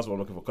 contrived. That's what I'm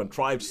looking for.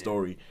 Contrived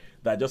story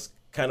that just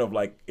kind of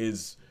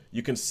is,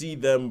 you can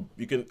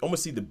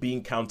almost see the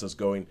bean counters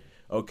going,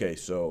 okay,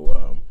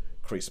 so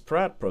Chris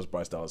Pratt plus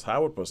Bryce Dallas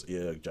Howard plus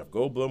Jeff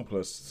Goldblum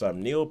plus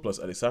Sam Neill plus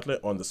Ellie Sattler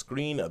on the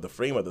screen at the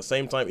frame at the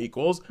same time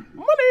equals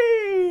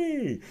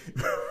money.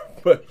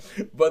 but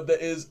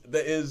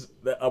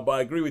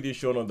I agree with you,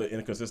 Sean, on the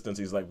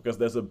inconsistencies, because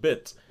there's a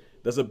bit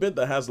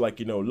that has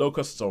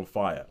locusts on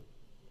fire.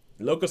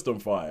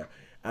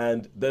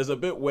 And there's a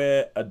bit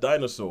where a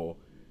dinosaur,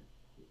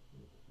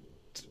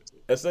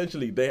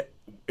 essentially,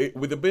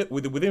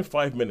 within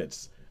 5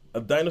 minutes, a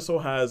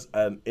dinosaur has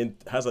an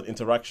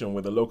interaction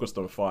with a locust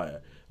on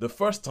fire. The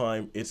first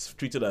time it's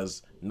treated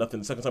as nothing.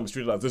 The second time it's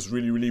treated as this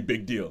really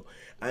big deal,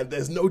 and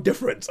there's no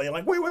difference. And you're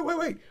like, wait,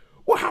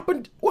 what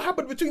happened? What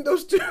happened between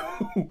those two?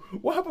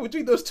 What happened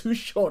between those two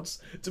shots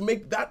to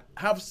make that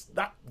have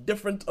that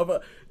different of a?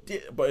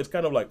 But it's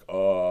kind of like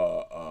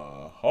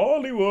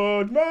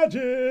Hollywood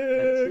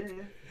magic.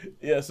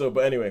 Yeah. So,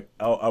 but anyway,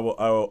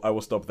 I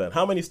will stop then.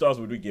 How many stars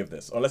would we give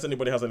this? Unless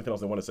anybody has anything else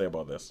they want to say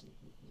about this.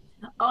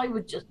 I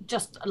would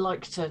just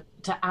like to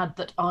add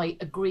that I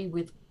agree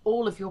with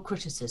all of your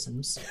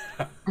criticisms,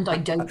 and I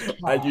don't care.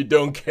 And you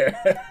don't care.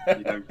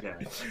 You don't care.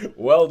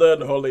 Well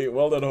done, Holly.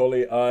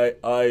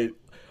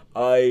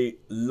 I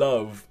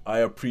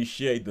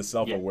appreciate the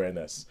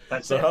self-awareness.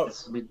 That's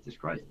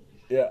great.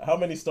 Yeah, how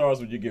many stars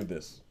would you give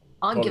this?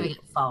 I'm Holly? giving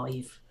it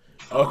 5.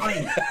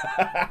 Okay.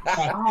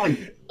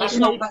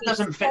 That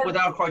doesn't fit with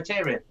our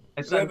criteria.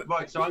 So,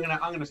 right, so I'm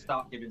gonna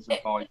start giving some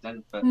 5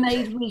 then. But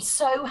made me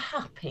so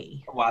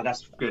happy. Well,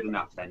 that's good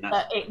enough then.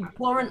 It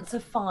warrants a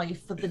 5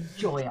 for the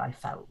joy I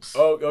felt.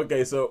 Oh,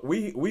 okay. So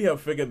we have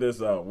figured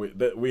this out.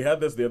 We had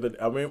this the other.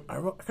 I mean, I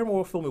can't remember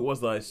what film it was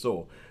that I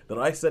saw. That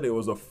I said it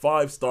was a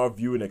 5-star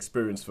viewing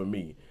experience for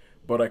me,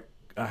 but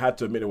I had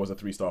to admit it was a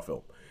 3-star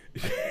film.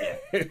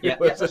 Yeah,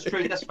 that's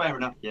true. That's fair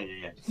enough.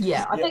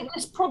 Yeah. I think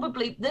this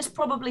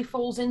probably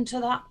falls into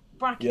that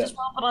bracket as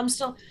well. But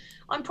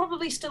I'm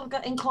probably still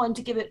inclined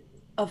to give it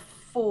a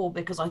 4,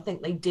 because I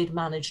think they did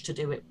manage to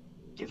do it.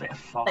 Give it a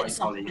 5,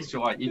 Holly. It's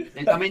all right.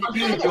 I mean, if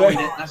you enjoyed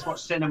it, that's what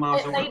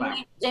cinema's all about.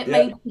 It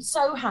made me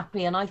so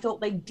happy, and I thought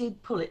they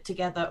did pull it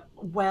together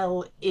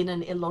well in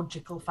an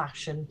illogical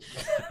fashion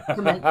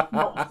to make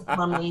lots of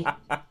money.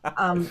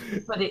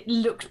 But it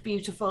looked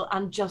beautiful,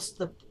 and just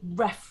the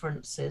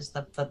references,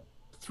 the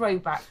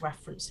throwback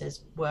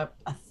references, were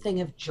a thing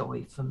of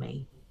joy for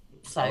me.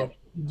 So,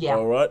 yeah.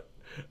 All right.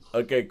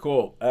 Okay,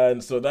 cool.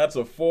 And so that's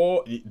a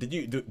 4.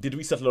 Did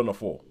we settle on a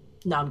 4?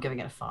 No, I'm giving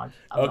it a 5.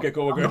 Okay,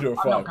 cool. We're going to a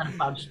 5. I'm not going to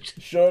budge.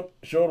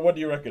 Sean, what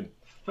do you reckon?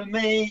 For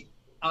me,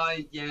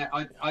 I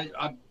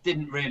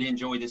didn't really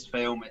enjoy this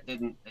film. It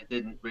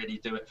didn't really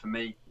do it for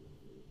me.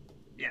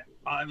 Yeah,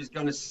 I was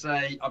going to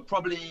say I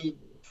can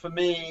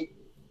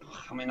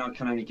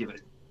only give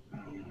it.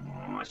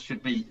 I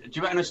should be. Do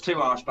you reckon it's too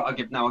harsh? But I'll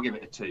give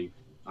it a 2.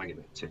 I give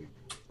it a 2.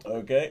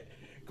 Okay,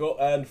 cool.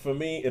 And for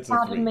me, it's a 3.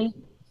 Pardon me.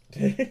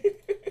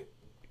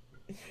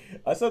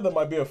 I said there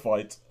might be a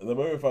fight. There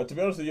might be a fight. To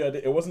be honest with you,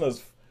 it wasn't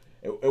as.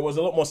 It was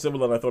a lot more civil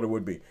than I thought it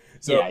would be.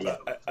 So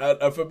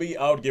for me,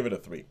 I would give it a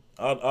 3.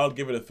 I'll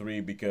give it a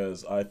 3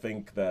 because I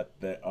think that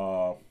there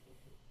are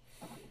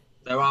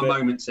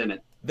moments in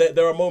it.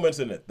 There are moments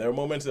in it. There are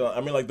moments.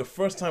 I mean, like the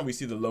first time we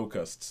see the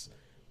locusts.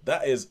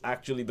 That is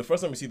actually the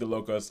first time we see the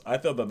locusts. I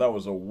thought that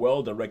was a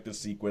well-directed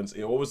sequence.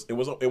 It was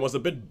a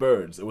bit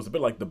Birds. It was a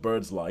bit like the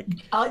Birds like.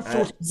 I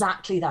thought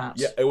exactly that.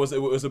 Yeah, it was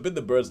a bit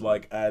the Birds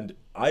like, and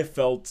I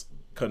felt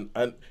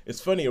and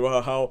it's funny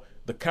how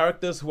the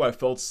characters who I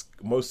felt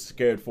most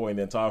scared for in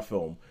the entire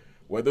film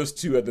were those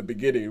two at the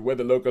beginning where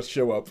the locusts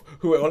show up,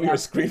 who were only on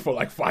screen for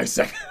like 5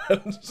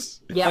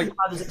 seconds. Yeah,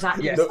 I was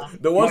exactly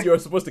the ones you're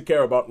supposed to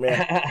care about,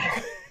 man.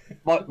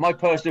 My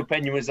personal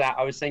opinion was that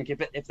I was thinking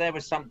if there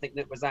was something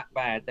that was that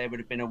bad, there would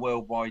have been a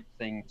worldwide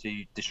thing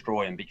to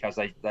destroy them, because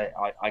I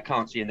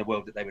can't see in the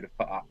world that they would have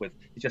put up with.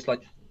 It's just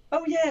like,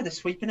 oh yeah, they're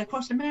sweeping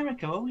across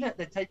America. Oh look,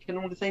 they're taking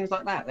all the things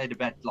like that. They'd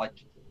have had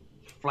like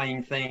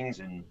flame things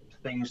and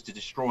things to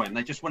destroy them.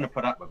 They just wouldn't have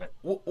put up with it.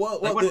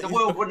 The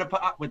world wouldn't have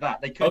put up with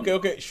that. They couldn't.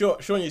 Okay,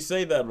 sure, Sean, you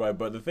say that right,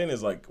 but the thing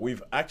is, like,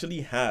 we've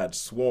actually had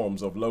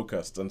swarms of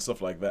locusts and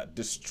stuff like that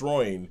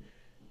destroying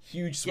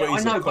huge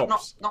swathes of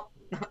crops.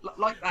 But not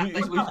like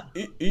that.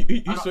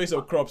 Huge swathes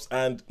of crops,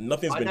 and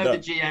nothing's been done. I know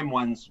the GM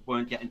ones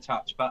weren't getting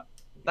touched, but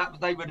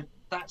they would have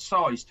that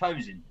size,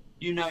 Tosin.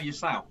 You know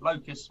yourself,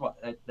 locusts. What?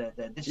 They're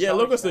this size,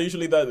 locusts are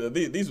usually that.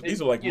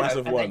 These are like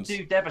massive ones. They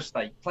do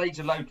devastate. Plagues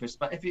of locusts,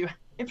 but if you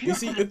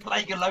see a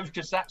plague of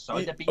locusts that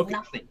size, there'd be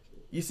nothing.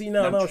 You see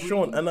now,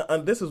 Sean,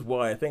 and this is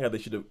why I think that they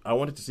should have. I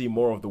wanted to see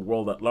more of the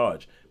world at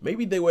large.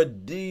 Maybe they were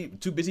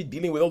too busy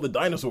dealing with all the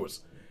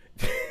dinosaurs.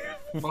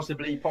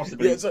 Possibly.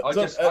 Yeah, I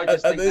just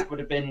think that would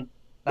have been.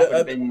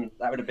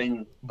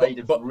 They'd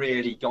have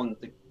really gone.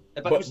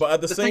 But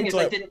at the same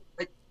time,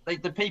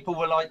 the people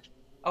were like,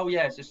 oh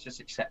yes, just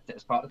accept it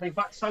as part of the thing.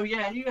 But so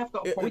yeah, you have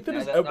got a point there.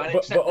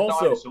 Accept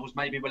also, dinosaurs,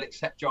 maybe we'll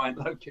accept giant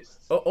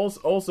locusts.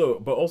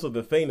 Also,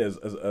 the thing is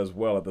as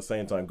well at the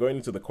same time, going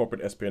into the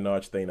corporate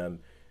espionage thing, and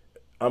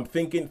I'm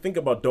think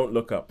about Don't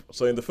Look Up.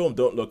 So in the film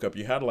Don't Look Up,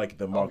 you had like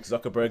the Mark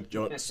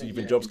Zuckerberg,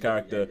 Stephen Jobs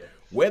character,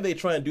 where they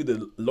try and do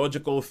the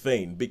logical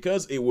thing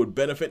because it would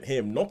benefit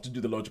him not to do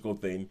the logical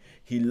thing.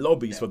 He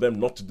lobbies for them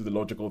not to do the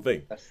logical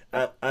thing,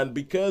 and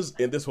because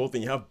in this whole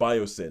thing you have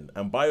Biosyn,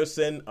 and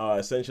Biosyn are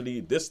essentially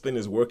this thing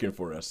is working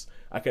for us.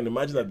 I can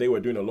imagine that they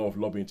were doing a lot of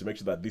lobbying to make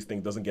sure that this thing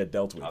doesn't get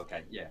dealt with.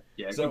 Okay, yeah,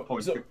 good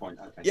point.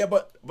 Okay. Yeah,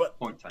 but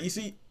you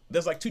see,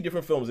 there's like 2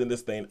 different films in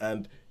this thing,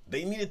 and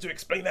they needed to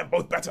explain them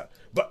both better.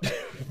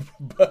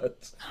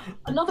 But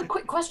another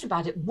quick question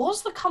about it: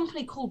 was the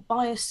company called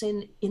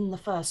Biosyn in the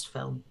first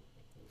film?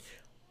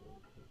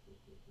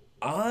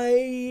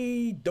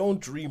 I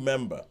don't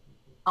remember.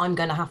 I'm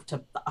going to have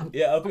to. I'm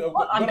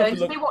going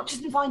to rewatch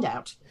it and find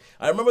out.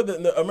 I remember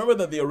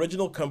that the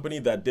original company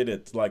that did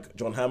it, like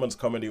John Hammond's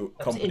company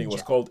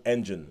was called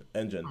Engine.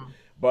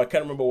 But I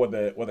can't remember what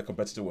the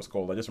competitor was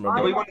called. I just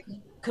remember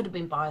could have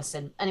been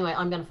Biosyn. Anyway,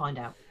 I'm going to find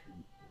out.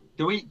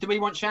 Do we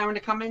want Sharon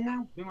to come in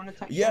now? We want to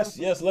take Yes.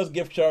 Let's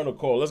give Sharon a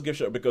call.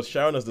 Because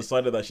Sharon has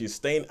decided that she's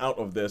staying out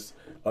of this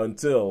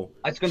until.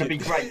 It's going to be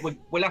great.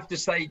 We'll have to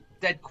stay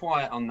dead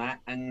quiet on that,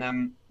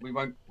 and we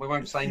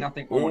won't say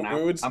nothing more now.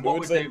 And what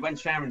we'll do when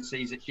Sharon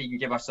sees it, she can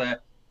give us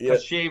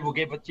because she will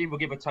give a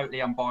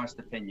totally unbiased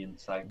opinion.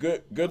 So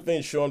good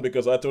thing, Sean,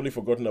 because I totally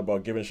forgotten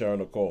about giving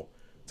Sharon a call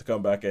to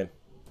come back in.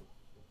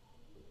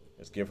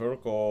 Let's give her a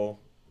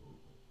call.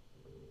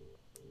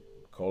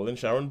 Call in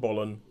Sharon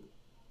Bolin.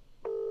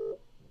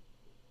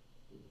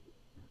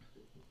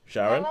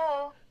 Sharon?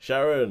 Hello?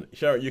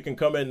 Sharon, you can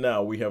come in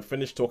now. We have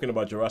finished talking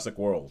about Jurassic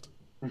World.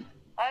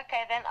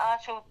 Okay, then I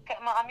shall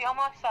I'm on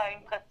my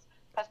phone because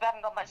we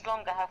haven't got much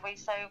longer, have we?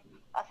 So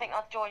I think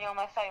I'll join you on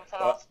my phone for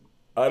the last...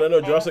 I don't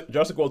know.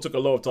 Jurassic World took a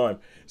lot of time.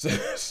 So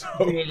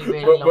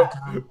really long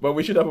time. But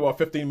we should have about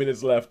 15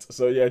 minutes left.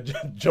 So yeah,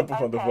 jump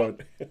off on the phone.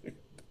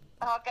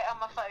 I'll get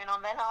on my phone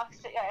on then.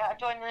 I'll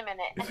join in a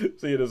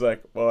minute. See you in a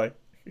sec. Bye.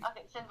 I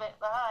think it's in a bit.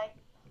 Bye.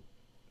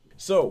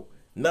 So...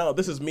 now,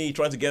 this is me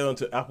trying to get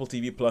onto Apple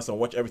TV Plus and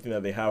watch everything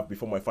that they have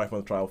before my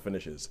 5-month trial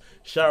finishes.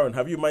 Sharon,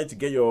 have you managed to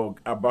get your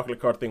Barclay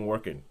card thing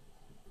working?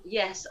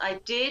 Yes, I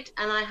did,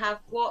 and I have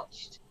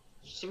watched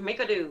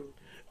Schmigadoon.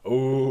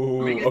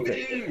 Oh,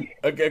 okay.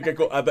 Okay,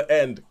 cool. At the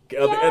end,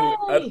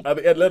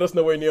 let us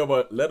know what you knew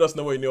about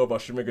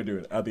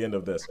Schmigadoon at the end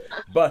of this.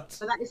 But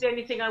So that is the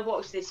only thing I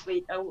watched this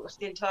week. I watched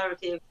the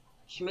entirety of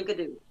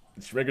Schmigadoon.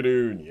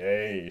 Schmigadoon,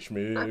 yay,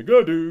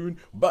 Schmigadoon.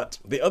 But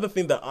the other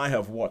thing that I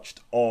have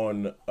watched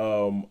on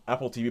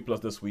Apple TV Plus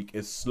this week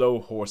is Slow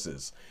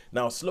Horses.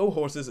 Now, Slow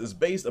Horses is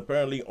based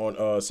apparently on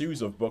a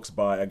series of books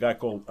by a guy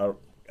called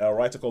a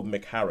writer called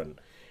Mick Harron,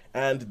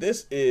 and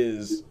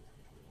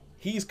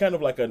he's kind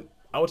of like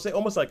I would say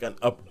almost like an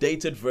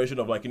updated version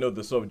of like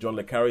the sort of John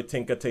le Carré,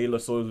 Tinker Tailor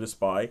Soldier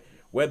Spy,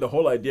 where the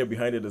whole idea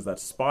behind it is that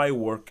spy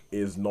work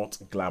is not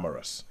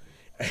glamorous.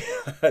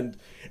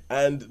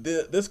 and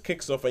this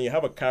kicks off, and you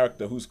have a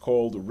character who's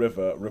called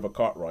River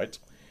Cartwright,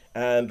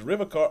 And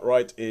River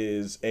Cartwright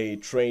is a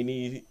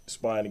trainee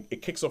spy, and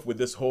it kicks off with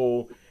this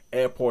whole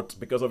airport,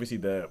 because obviously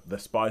the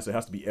spy, so it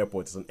has to be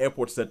airport. It's an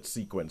airport set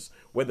sequence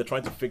where they're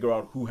trying to figure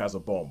out who has a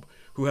bomb,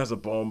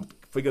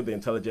 figure the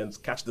intelligence,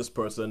 catch this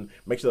person,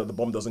 make sure that the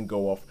bomb doesn't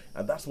go off,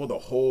 and that's what the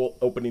whole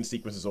opening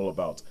sequence is all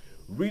about.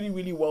 Really,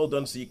 really well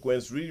done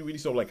sequence, really, really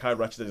sort of like high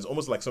ratchet. It's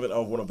almost like something out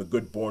of one of the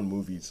good Bourne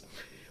movies.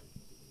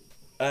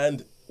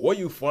 And what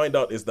you find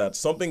out is that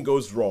something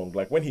goes wrong.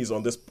 Like when he's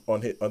on this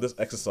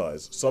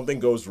exercise, something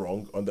goes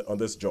wrong on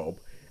this job,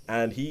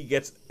 and he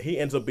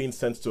ends up being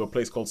sent to a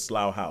place called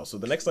Slough House. So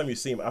the next time you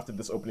see him after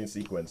this opening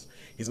sequence,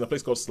 he's in a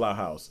place called Slough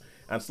House,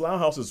 and Slough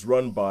House is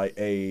run by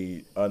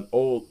an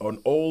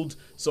old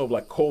sort of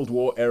like Cold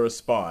War era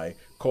spy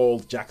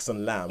called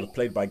Jackson Lamb,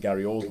 played by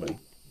Gary Oldman.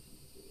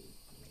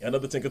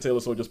 Another Tinker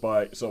Tailor Soldier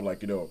spy, sort of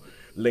like,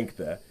 link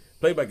there.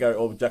 Played by Gary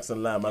Oldman,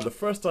 Jackson Lamb. And the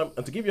first time,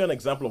 and to give you an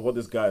example of what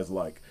this guy is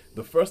like,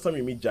 the first time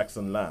you meet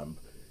Jackson Lamb,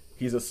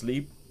 he's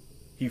asleep,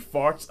 he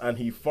farts, and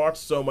he farts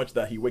so much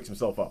that he wakes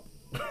himself up.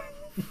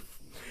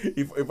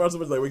 He farts so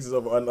much that he wakes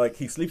himself up, and like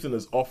he sleeps in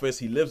his office,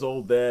 he lives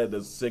all there,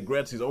 there's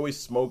cigarettes, he's always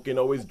smoking,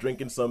 always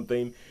drinking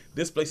something.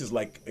 This place is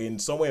like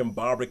somewhere in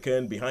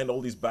Barbican, behind all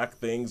these back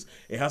things.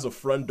 It has a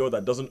front door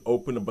that doesn't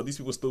open, but these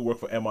people still work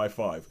for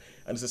MI5.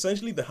 And it's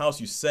essentially the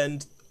house you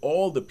send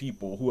all the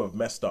people who have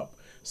messed up.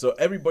 So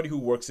everybody who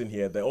works in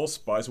here, they're all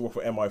spies who work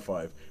for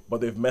MI5, but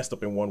they've messed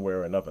up in one way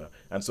or another.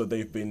 And so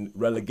they've been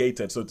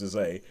relegated, so to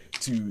say,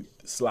 to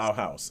Slough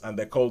House. And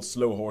they're called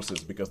slow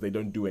horses because they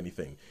don't do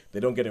anything. They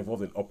don't get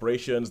involved in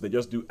operations. They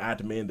just do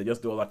admin. They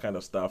just do all that kind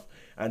of stuff.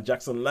 And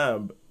Jackson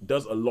Lamb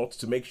does a lot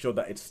to make sure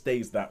that it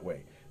stays that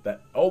way.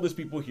 That all these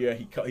people here,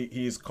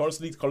 he's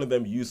constantly calling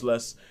them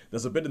useless.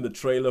 There's a bit in the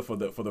trailer for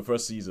the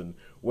first season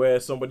where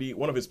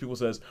one of his people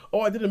says, "Oh,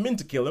 I didn't mean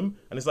to kill him,"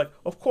 and it's like,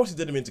 "Of course you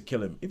didn't mean to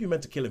kill him. If you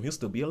meant to kill him, he'll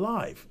still be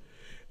alive."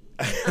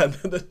 And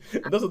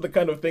those are the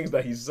kind of things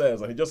that he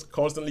says, and he just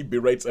constantly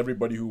berates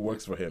everybody who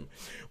works for him.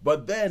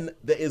 But then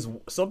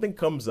something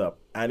comes up,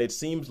 and it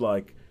seems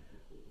like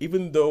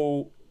even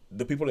though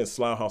the people in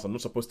Slough House are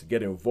not supposed to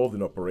get involved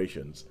in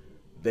operations,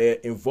 they're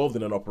involved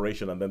in an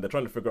operation, and then they're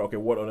trying to figure out, okay,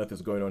 what on earth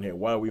is going on here?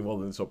 Why are we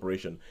involved in this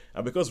operation?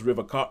 And because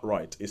River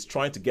Cartwright is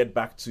trying to get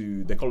back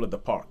to, they call it the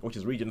Park, which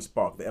is Regent's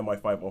Park, the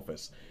MI5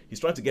 office.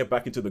 He's trying to get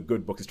back into the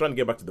good books. He's trying to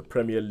get back to the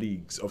Premier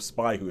Leagues of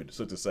spyhood,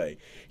 so to say.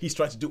 He's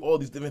trying to do all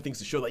these different things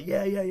to show that,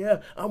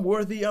 yeah, I'm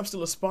worthy, I'm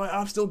still a spy,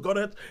 I've still got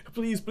it.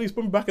 Please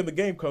put me back in the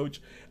game,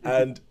 coach.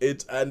 And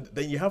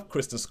then you have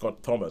Kristen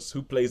Scott Thomas,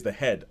 who plays the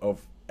head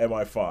of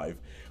MI5,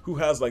 who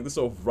has like this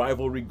sort of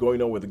rivalry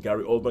going on with the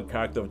Gary Oldman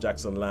character of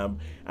Jackson Lamb,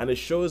 and it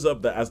shows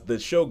up that as the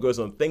show goes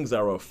on, things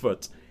are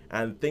afoot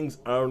and things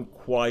aren't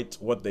quite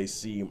what they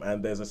seem,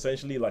 and there's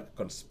essentially like a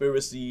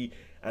conspiracy,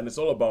 and it's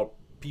all about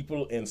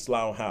people in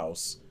Slough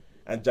House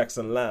and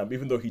Jackson Lamb,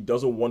 even though he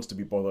doesn't want to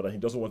be bothered and he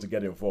doesn't want to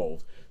get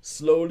involved,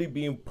 slowly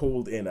being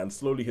pulled in, and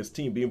slowly his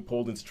team being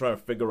pulled in to try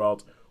and figure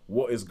out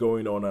what is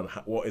going on and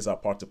what is our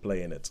part to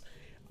play in it.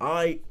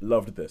 I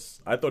loved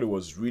this. I thought it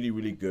was really,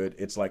 really good.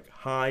 It's like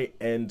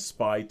high-end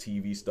spy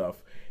TV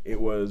stuff. It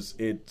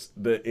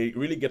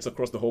really gets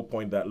across the whole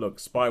point that, look,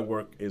 spy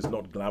work is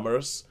not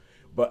glamorous,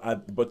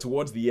 but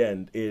towards the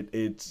end,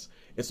 it's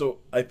so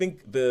I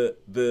think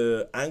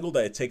the angle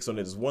that it takes on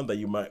it is one that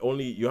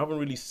you haven't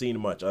really seen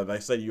much. As I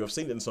said, you have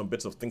seen it in some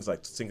bits of things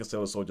like Tinker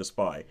Tailor Soldier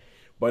Spy,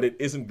 but it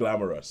isn't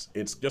glamorous.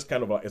 It's just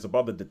kind of like, it's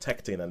about the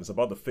detecting, and it's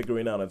about the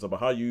figuring out, and it's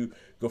about how you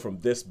go from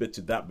this bit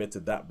to that bit to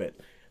that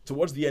bit.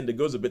 Towards the end, it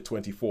goes a bit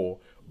 24,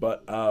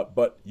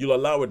 but you'll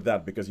allow it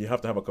that because you have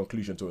to have a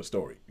conclusion to a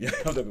story. You have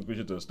to have a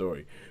conclusion to a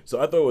story.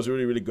 So I thought it was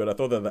really, really good. I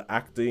thought that the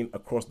acting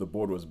across the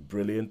board was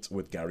brilliant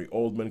with Gary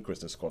Oldman,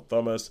 Kristen Scott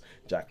Thomas,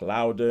 Jack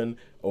Lowden,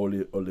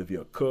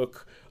 Olivia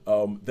Cook. I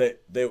thought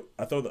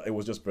that it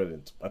was just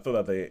brilliant. I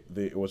thought that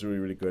it was really,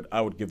 really good. I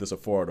would give this a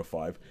 4 out of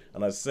 5.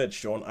 And as I said,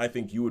 Sean, I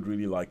think you would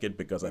really like it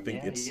because I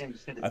think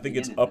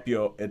it's up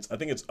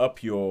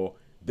your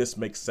This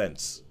Makes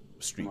Sense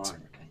street. Right,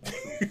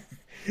 okay.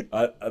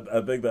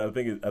 I think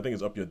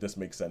it's up your This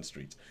Makes Sense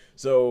street.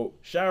 So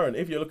Sharon,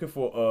 if you're looking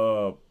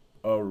for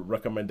a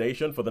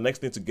recommendation for the next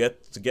thing to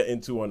get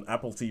into on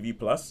Apple TV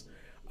Plus,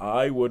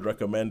 I would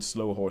recommend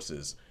Slow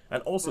Horses,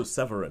 and also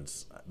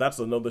Severance. That's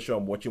another show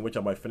I'm watching, which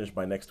I might finish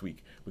by next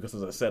week, because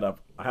as I said, I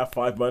have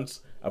 5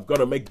 months. I've got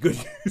to make good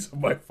use of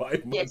my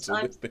 5 months. Yes,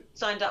 I've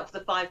signed up for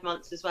the 5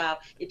 months as well.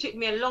 It took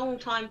me a long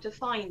time to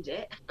find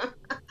it.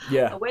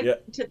 Yeah, I went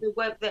into the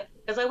web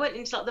because I went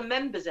into like the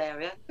members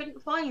area,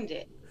 couldn't find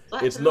it. So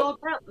I had to log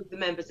out of the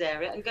members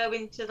area and go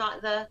into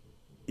like the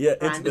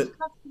random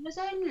customers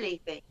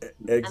only thing.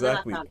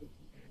 Exactly.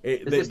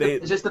 Is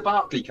this the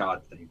Barclay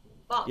card thing?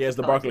 It's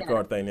the Barclay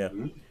card thing. Yeah.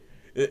 Mm-hmm.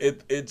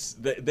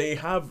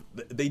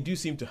 They do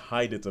seem to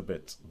hide it a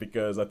bit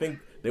because I think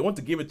they want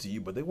to give it to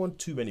you, but they want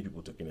too many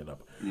people taking it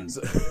up.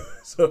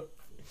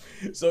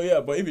 So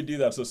yeah, but if you do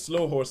that, so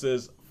Slow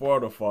Horses, 4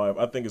 out of 5,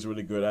 I think it's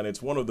really good, and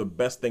it's one of the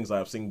best things I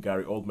have seen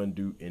Gary Oldman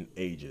do in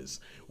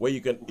ages. Where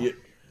you can,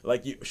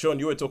 like Sean,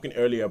 you were talking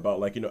earlier about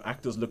like, you know,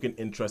 actors looking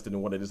interested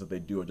in what it is that they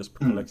do or just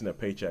collecting a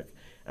paycheck.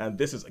 And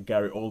this is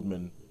Gary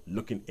Oldman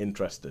looking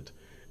interested.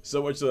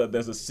 So much so that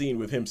there's a scene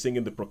with him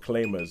singing the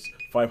Proclaimers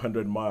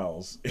 500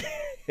 miles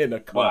in a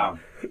car,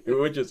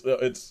 which is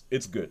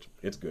it's good.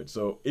 It's good.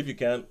 So if you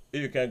can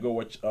go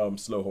watch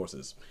Slow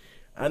Horses.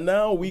 And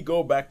now we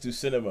go back to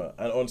cinema.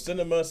 And on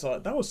cinema, so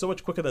that was so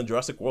much quicker than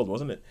Jurassic World,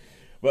 wasn't it?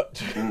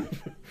 But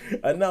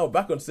and now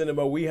back on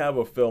cinema, we have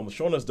a film.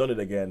 Sean has done it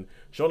again.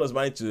 Sean has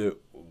managed to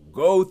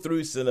go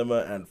through cinema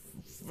and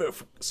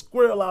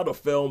squirrel out a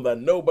film that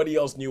nobody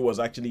else knew was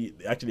actually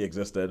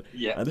existed.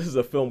 Yeah. And this is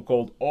a film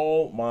called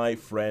All My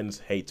Friends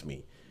Hate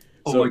Me.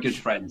 All My Good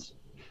Friends.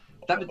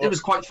 It was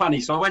quite funny.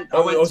 So I went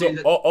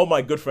All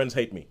My Good Friends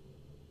Hate Me.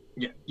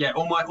 Yeah.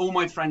 All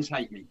my friends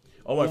hate me.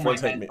 All my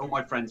friends hate me. All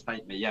my friends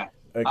hate me. Yeah.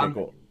 Okay,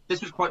 cool. This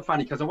was quite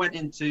funny because I went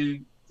into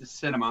the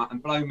cinema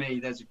and blow me,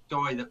 there's a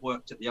guy that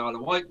worked at the Isle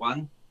of Wight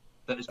one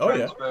that has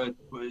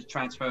was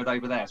transferred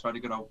over there. So I had a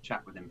good old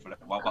chat with him for a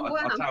little while, but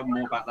I'll tell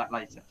more about that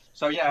later.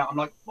 So yeah, I'm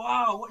like,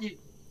 wow, what you?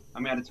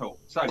 And we had a talk.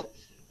 So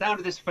down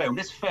to this film.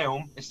 This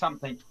film is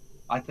something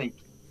I think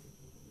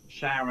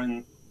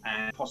Sharon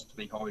and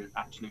possibly Holly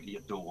absolutely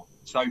adore.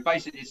 So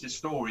basically, it's a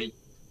story.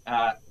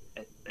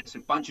 It's a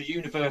bunch of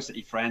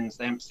university friends.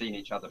 They haven't seen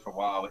each other for a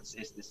while. It's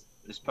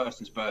this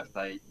person's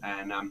birthday,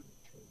 and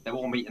they're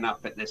all meeting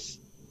up at this.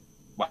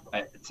 Well,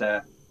 it's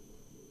a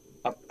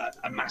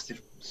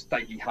massive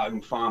stately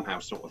home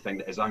farmhouse sort of thing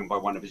that is owned by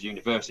one of his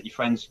university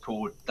friends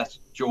that's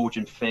George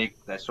and Fig.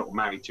 They're sort of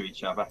married to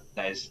each other.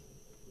 There's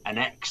an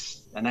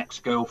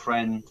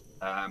ex-girlfriend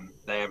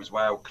there as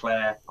well,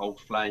 Claire, old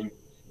flame.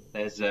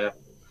 There's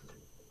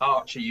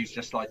Archie, who's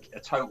just like a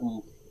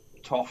total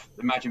toff.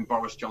 Imagine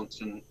Boris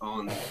Johnson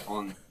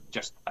on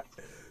just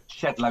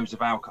shed loads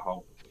of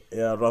alcohol.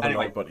 Yeah, rather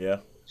not, but yeah.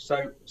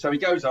 So he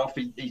goes off.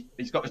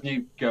 He's got his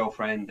new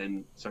girlfriend,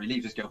 and so he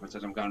leaves his girlfriend.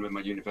 Says, "I'm going with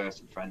my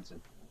university friends," and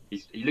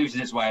he loses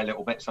his way a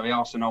little bit. So he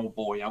asks an old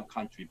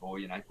country boy,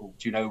 you know, "Oh,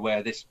 do you know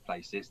where this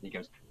place is?" And he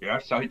goes,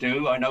 "Yes, I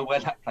do. I know where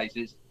that place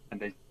is." And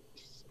there's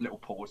this little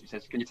pause. He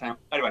says, "Can you tell?"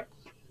 Anyway,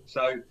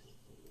 so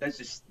there's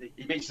this.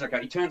 He meets this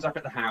guy. He turns up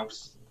at the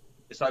house.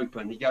 It's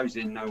open. He goes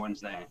in. No one's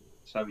there.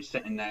 So he's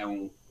sitting there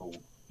all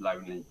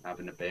lonely,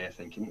 having a beer,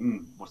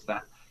 thinking, "What's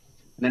that?"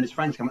 And then his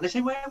friends come up. They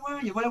say, "Where were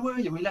you? Where were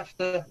you? We left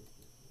the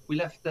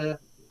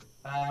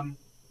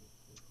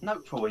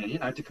note for you, you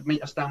know, to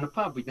meet us down the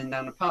pub. We've been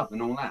down the pub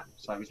and all that."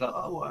 So he's like,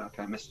 "Oh,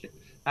 okay, I missed you."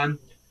 And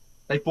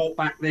they brought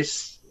back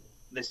this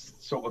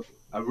sort of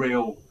a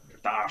real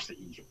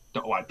Darcy,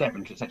 or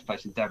Devon, because it takes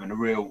place in Devon, a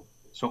real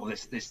sort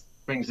of this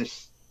brings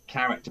this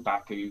character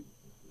back who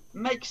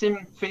makes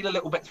him feel a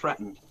little bit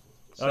threatened.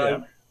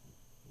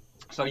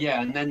 So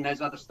yeah, and then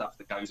there's other stuff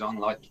that goes on,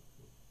 like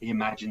he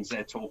imagines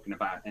they're talking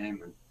about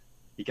him, and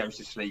he goes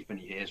to sleep and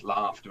he hears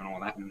laughter and all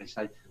that, and they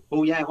say,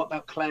 "Oh yeah, what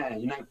about Claire?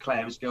 You know,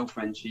 Claire, his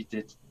girlfriend, she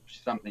did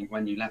something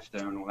when you left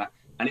her and all that."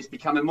 And it's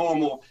becoming more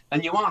and more,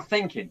 and you are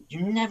thinking,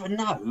 you never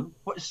know.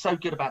 What is so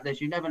good about this,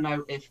 you never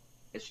know if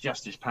it's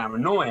just his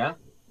paranoia.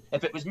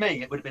 If it was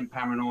me, it would have been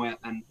paranoia,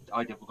 and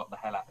I'd have got the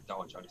hell out of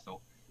Dodge. I'd have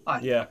thought, I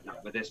don't know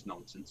with this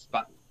nonsense.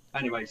 But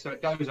anyway, so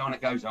it goes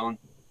on,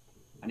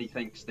 and he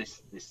thinks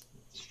this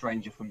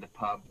stranger from the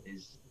pub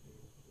is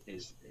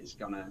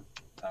gonna,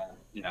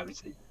 you know,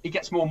 he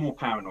gets more and more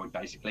paranoid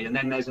basically. And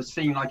then there's a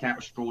scene like out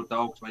of Straw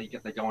Dogs where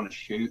they go on a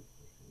shoot,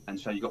 and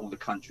so you got all the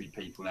country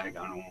people there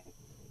going on,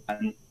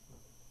 and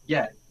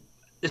yeah,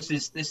 this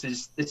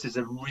is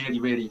a really,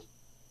 really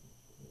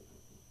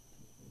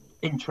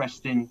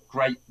interesting,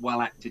 great,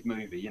 well acted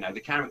movie. You know, the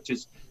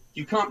characters,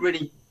 you can't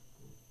really,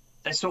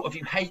 they're sort of,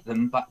 you hate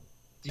them, but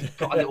you've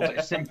got a little bit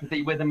of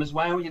sympathy with them as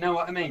well. You know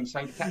what I mean? So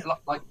is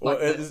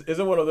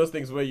it one of those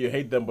things where you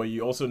hate them, but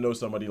you also know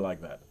somebody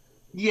like that?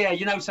 Yeah,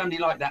 you know somebody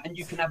like that, and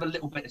you can have a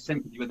little bit of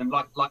sympathy with them,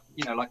 like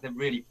you know, like the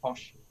really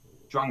posh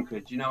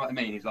drunkard. You know what I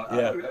mean? He's like,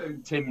 oh,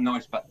 Tim,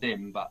 nice but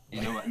dim, but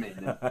you know what I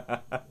mean.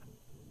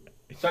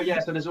 So yeah,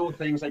 so there's all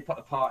things. They put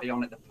a party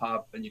on at the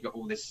pub, and you got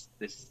all this,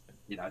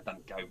 you know, it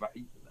doesn't go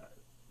right.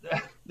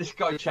 This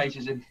guy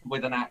chases him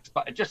with an axe,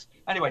 but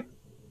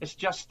it's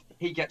just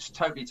he gets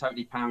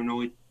totally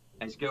paranoid.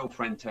 His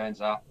girlfriend turns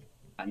up,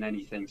 and then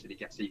he thinks that it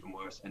gets even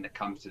worse, and it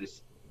comes to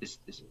this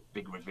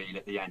big reveal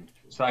at the end.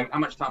 So how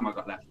much time have I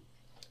got left?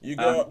 You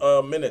got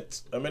a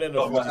minute and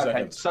 50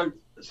 seconds.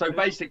 So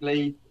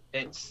basically,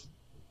 it's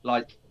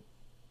like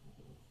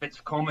bits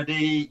of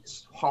comedy,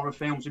 it's horror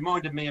films.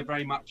 Reminded me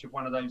very much of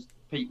one of those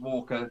Pete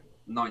Walker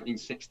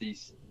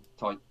 1960s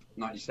type,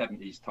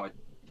 1970s type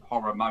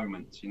horror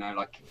moments. You know,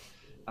 like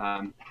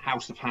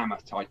House of Hammer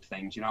type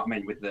things. You know what I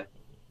mean, with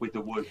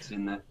the woods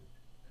and the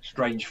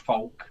strange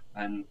folk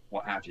and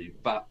what have you.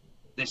 But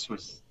this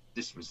was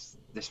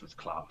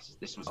class.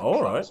 This was a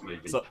class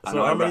movie. So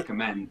I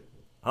recommend.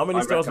 How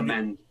many stars?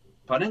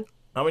 Pardon?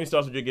 How many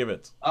stars would you give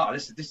it? Oh,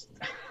 this.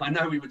 I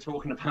know we were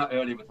talking about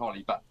earlier with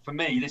Holly, but for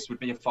me, this would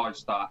be a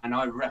 5-star, and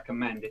I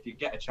recommend if you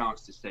get a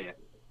chance to see it,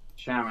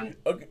 Sharon.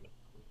 Okay.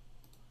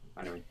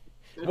 Anyway.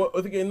 Well,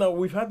 again, now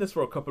we've had this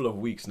for a couple of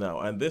weeks now,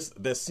 and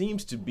there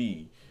seems to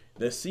be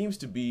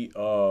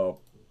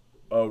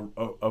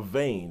a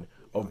vein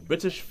of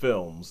British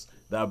films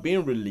that are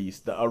being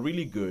released that are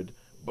really good,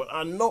 but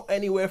are not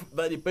anywhere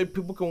that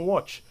people can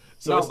watch.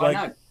 So it's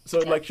like,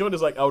 like Sean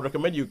is like, I would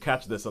recommend you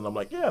catch this, and I'm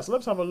like, yeah, so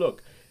let's have a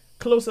look.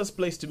 Closest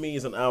place to me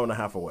is an hour and a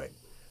half away.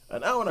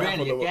 An hour and a half.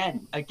 Really,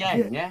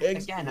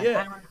 again.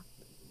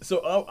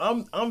 So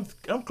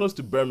I'm close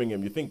to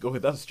Birmingham. You think, okay,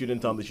 that's a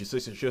student town. They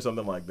should show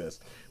something like this.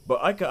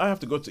 But I have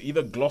to go to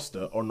either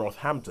Gloucester or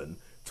Northampton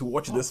to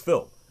watch this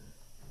film.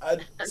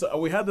 And so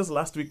we had this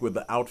last week with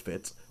The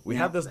Outfit. We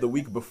had this the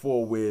week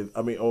before with,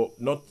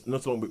 not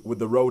so long with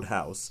The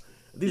Roadhouse.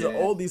 These are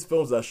all these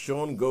films that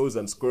Sean goes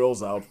and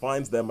squirrels out,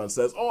 finds them and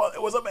says, oh,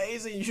 it was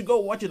amazing, you should go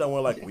watch it. And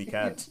we're like, we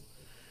can't.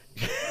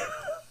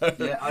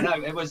 Yeah, I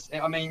know. It was,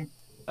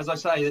 as I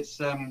say,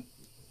 it's, I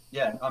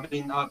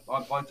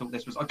thought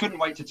this was, I couldn't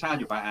wait to tell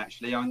you about it,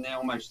 actually. I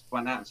almost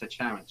went out and said,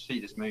 Sharon, see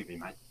this movie,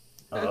 mate.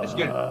 It's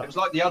good. It was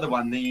like the other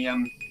one, the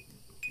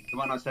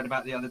one I said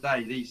about the other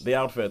day. The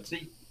Outfit.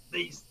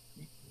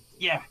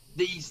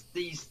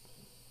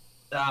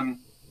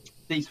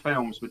 These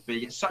films would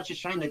be. It's such a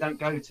shame they don't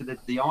go to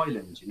the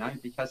islands,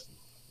 because.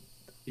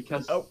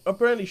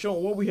 Apparently,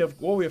 Sean, what we have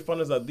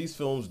found is that these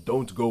films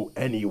don't go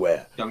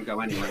anywhere. Don't go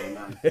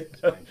anywhere.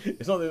 No.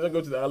 It's not they don't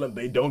go to the island;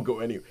 they don't go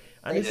anywhere.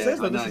 And it says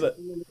that this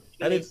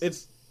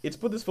is it's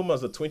put this film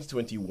as a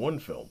 2021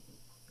 film.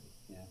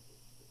 Yeah.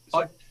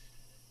 So,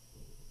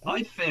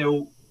 I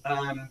feel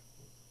that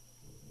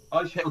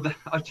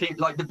I think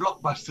like the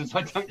blockbusters.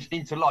 I don't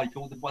seem to like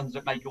all the ones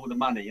that make all the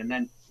money, and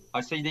then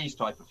I see these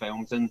type of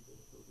films, and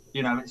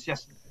it's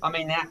just.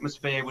 The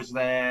atmosphere was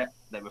there.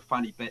 They were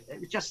funny, but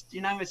it was just,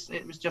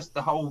 it was just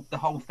the whole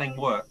thing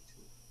worked.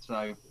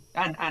 So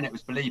and it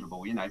was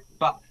believable,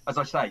 But as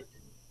I say,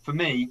 for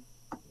me,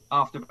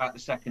 after about the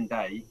second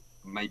day,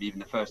 maybe even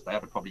the first day,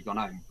 I'd have probably gone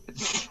home.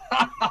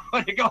 I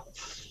would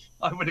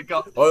have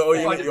got.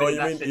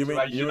 You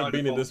mean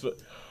being in this?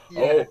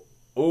 Yeah.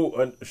 Oh,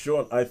 and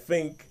Sean, I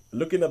think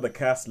looking at the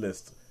cast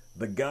list,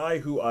 the guy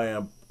who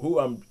I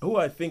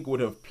think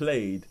would have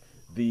played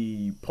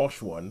the posh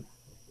one,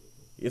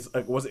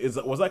 was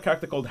that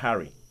character called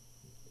Harry?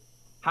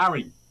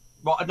 Harry.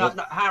 Well, no,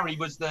 Harry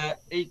was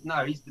he's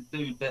the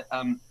dude that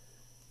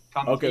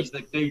he's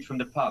the dude from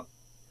the pub.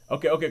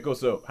 Okay, cool.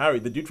 So Harry,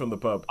 the dude from the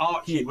pub.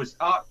 Archie was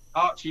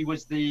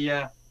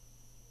the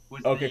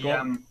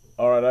cool.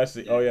 All right, I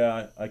see. Oh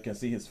yeah, I can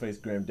see his face,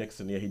 Graham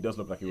Dixon. Yeah, he does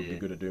look like he would be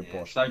good at doing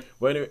posh. So,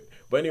 but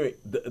anyway,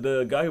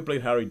 the guy who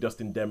played Harry,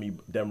 Dustin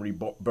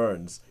Demery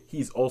Burns,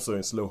 he's also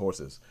in Slow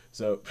Horses.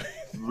 So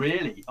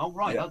really? Oh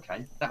right,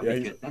 okay, that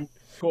would be good then.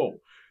 Cool.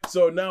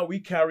 So now we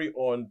carry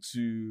on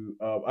to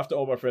after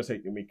All My Friends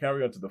Hate Me, we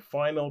carry on to the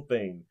final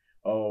thing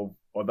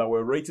that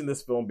we're rating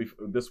this film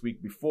this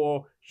week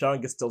before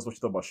Sharon gets to tell us what she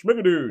thought about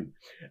Schmigadoon.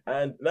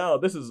 And now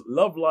this is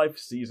Love Life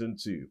Season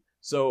 2.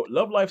 So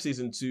Love Life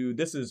Season 2,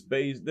 this is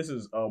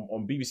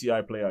on BBC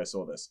iPlayer. I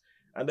saw this,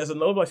 and there's a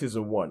Love Life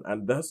Season 1,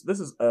 and this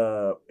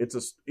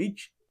is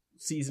each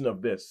season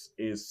of this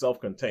is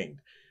self-contained,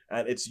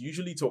 and it's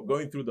usually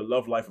going through the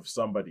love life of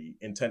somebody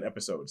in 10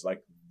 episodes,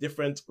 like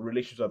different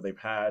relationships that they've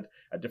had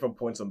at different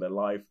points in their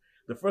life.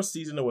 The first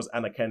season it was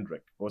Anna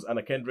Kendrick.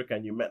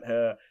 And you met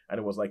her, and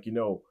it was like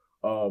the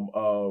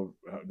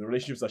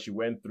relationships that she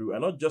went through,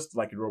 and not just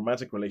like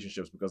romantic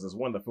relationships, because there's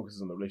one that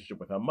focuses on the relationship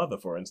with her mother,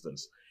 for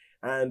instance.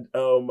 And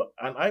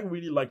I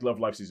really like Love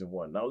Life Season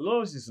 1. Now, Love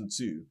Life Season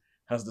 2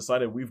 has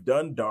decided we've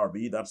done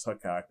Darby, that's her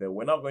character.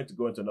 We're now going to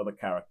go into another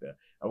character,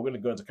 and we're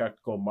going to go into a character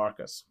called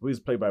Marcus, who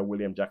is played by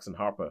William Jackson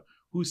Harper,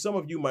 who some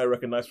of you might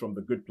recognize from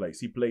The Good Place.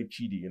 He played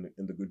Chidi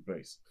in The Good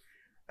Place.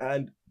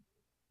 And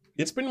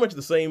it's pretty much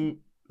the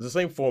same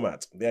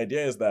format. The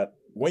idea is that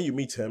when you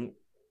meet him,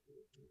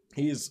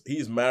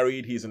 he's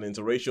married, he's in an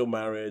interracial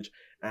marriage,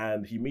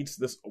 and he meets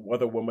this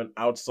other woman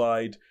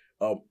outside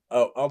a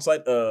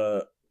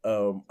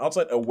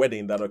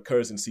wedding that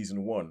occurs in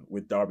season 1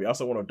 with Darby.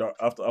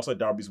 Outside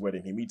Darby's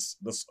wedding, he meets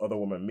this other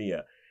woman,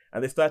 Mia,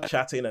 and they start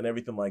chatting and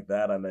everything like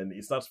that. And then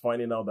he starts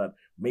finding out that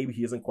maybe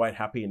he isn't quite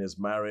happy in his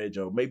marriage,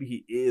 or maybe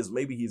he is.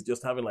 Maybe he's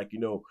just having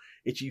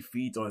itchy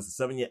feet, or it's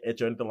a 7-year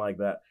itch or anything like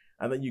that.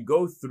 And then you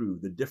go through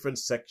the different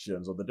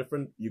sections, or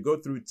you go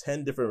through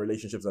 10 different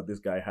relationships that this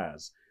guy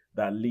has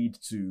that lead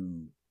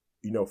to,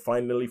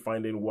 finally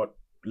finding what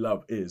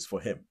love is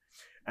for him.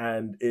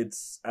 And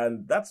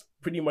that's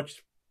pretty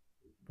much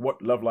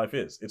what Love Life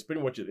is. It's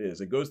pretty much it is.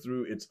 It goes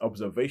through, it's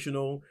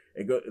observational.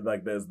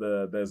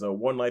 There's a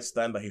one night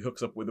stand that he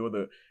hooks up with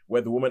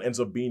where the woman ends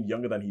up being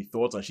younger than he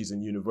thought, and she's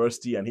in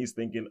university, and he's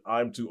thinking,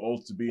 I'm too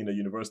old to be in a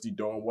university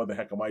dorm. What the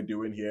heck am I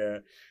doing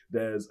here?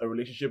 There's a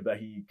relationship that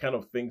he kind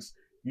of thinks,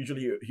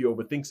 usually he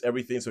overthinks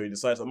everything, so he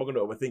decides, I'm not going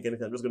to overthink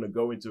anything, I'm just going to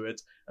go into it.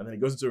 And then he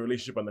goes into a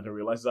relationship, and then he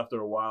realizes after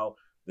a while,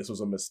 this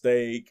was a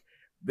mistake.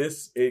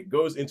 It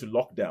goes into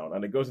lockdown,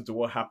 and it goes into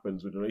what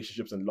happens with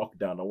relationships in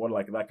lockdown, and what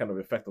that kind of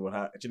effect it will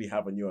actually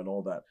have on you and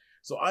all that.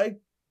 So I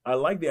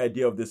like the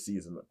idea of this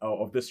season,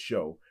 of this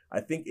show.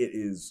 I think it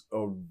is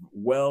a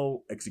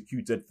well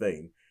executed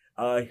thing.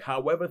 I,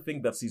 however,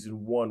 think that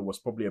season 1 was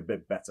probably a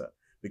bit better,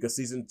 because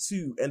season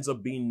 2 ends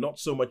up being not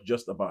so much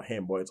just about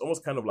him, but it's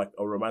almost kind of like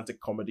a romantic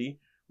comedy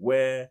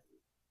where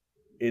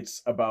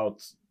it's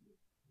about,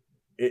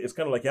 it's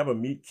kind of like you have a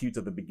meet cute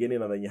at the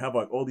beginning, and then you have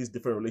like all these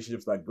different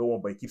relationships that go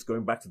on, but it keeps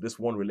going back to this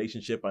one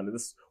relationship, and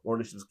this one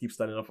relationship keeps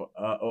standing up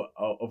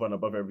over and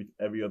above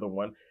every other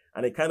one,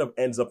 and it kind of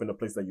ends up in a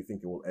place that you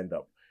think it will end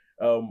up.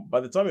 By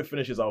the time it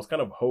finishes, I was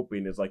kind of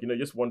hoping, it's like, you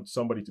just want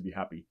somebody to be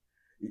happy.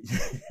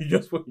 you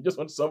just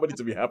want somebody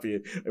to be happy.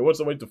 You want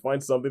somebody to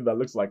find something that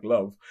looks like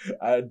love.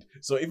 And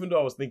so even though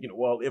I was thinking,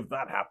 well, if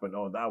that happened,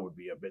 that would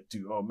be a bit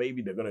too,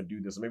 maybe they're going to do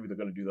this, maybe they're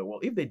going to do that. Well,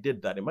 if they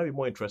did that, it might be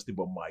more interesting,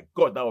 but my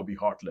God, that would be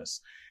heartless.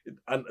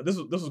 And this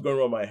was going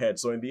around my head.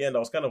 So in the end, I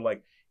was kind of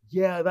like,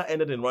 yeah, that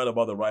ended in right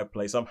about the right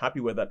place. I'm happy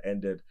where that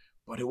ended,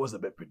 but it was a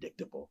bit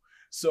predictable.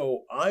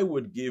 So I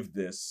would give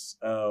this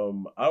 3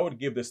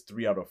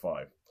 out of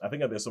 5. I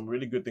think that there's some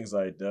really good things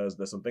that it does.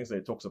 There's some things that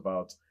it talks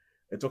about.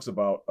 It talks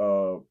about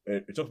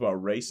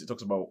race. It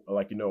talks about,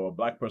 like, a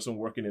black person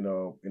working in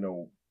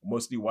a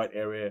mostly white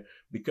area,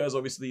 because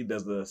obviously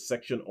there's the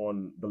section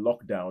on the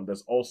lockdown.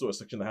 There's also a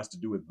section that has to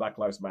do with Black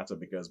Lives Matter,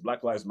 because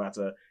Black Lives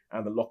Matter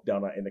and the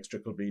lockdown are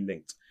inextricably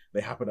linked. They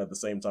happen at the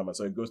same time, and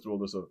so it goes through all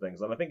those sort of things.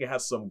 And I think it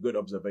has some good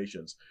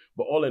observations.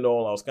 But all in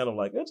all, I was kind of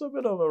like, it's a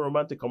bit of a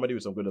romantic comedy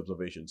with some good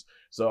observations.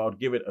 So I'd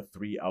give it a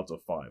 3 out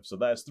of 5. So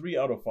that's 3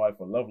 out of 5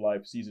 for Love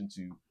Life Season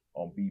 2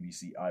 on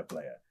BBC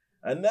iPlayer.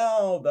 And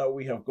now that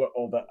we have got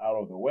all that out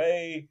of the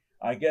way,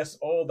 I guess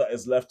all that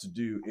is left to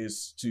do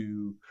is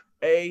to,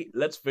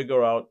 let's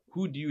figure out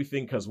who do you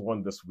think has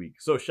won this week.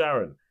 So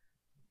Sharon,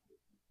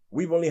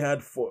 we've only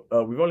had 4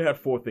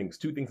 things,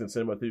 2 things in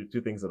cinema, 2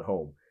 things at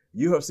home.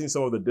 You have seen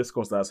some of the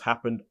discourse that has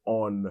happened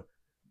on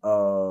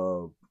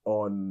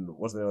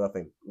what's the other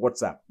thing?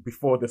 WhatsApp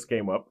before this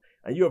came up,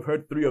 and you have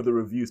heard 3 of the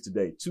reviews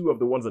today, 2 of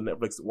the ones on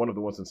Netflix, 1 of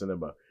the ones in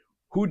cinema.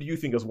 Who do you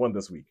think has won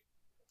this week?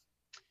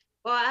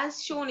 Well,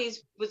 as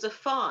Shawnee's was a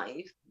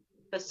 5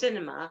 for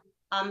cinema,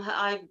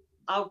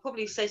 I'll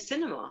probably say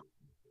cinema.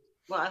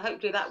 Well,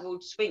 hopefully that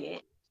will swing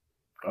it.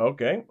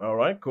 Okay, all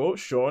right, cool.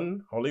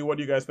 Sean, Holly, what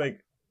do you guys think?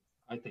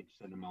 I think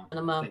cinema.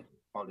 Cinema. I think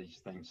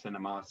Holly's thing,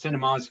 cinema.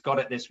 Cinema's got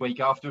it this week.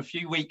 After a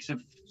few weeks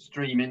of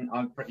streaming,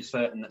 I'm pretty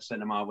certain that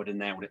cinema would have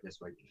nailed it this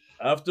week.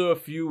 After a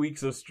few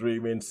weeks of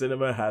streaming,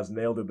 cinema has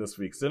nailed it this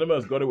week. Cinema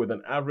has got it with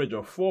an average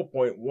of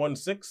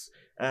 4.16,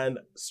 and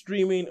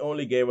streaming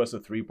only gave us a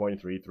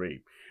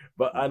 3.33.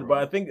 But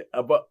I think,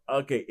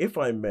 okay, if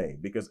I may,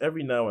 because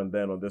every now and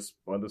then on this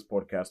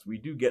podcast, we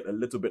do get a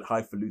little bit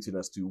highfalutin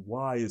as to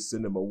why is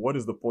cinema, what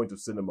is the point of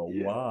cinema,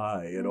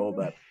 why, and all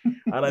that.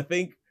 And I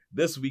think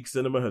this week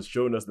cinema has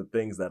shown us the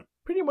things that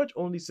pretty much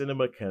only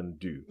cinema can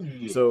do.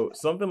 So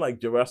something like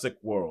Jurassic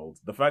World,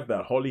 the fact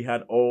that Holly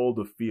had all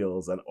the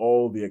feels and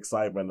all the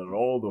excitement and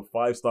all the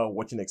 5-star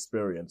watching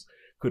experience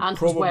could and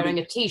probably... was wearing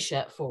a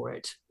t-shirt for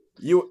it.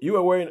 You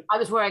were wearing... I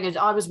was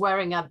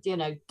wearing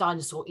a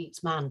Dinosaur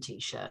Eats Man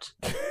t-shirt.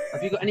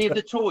 Have you got any of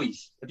the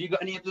toys?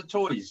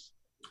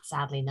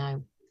 Sadly,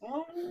 no.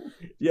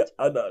 Yeah,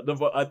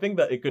 I think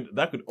that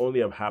that could only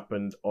have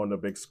happened on a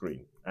big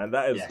screen, and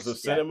that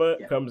is cinema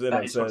comes in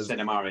and says what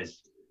cinema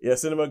is. Yeah,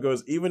 cinema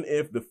goes, even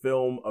if the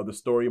film or the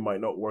story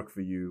might not work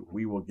for you,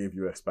 we will give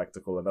you a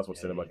spectacle, and that's what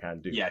cinema can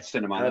do. Yeah,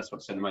 cinema, that's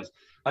what cinema is.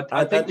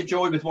 I think the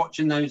joy with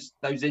watching those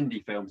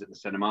indie films at the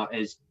cinema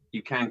is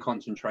you can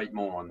concentrate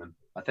more on them.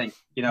 I think,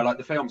 like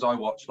the films I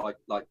watch,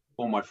 like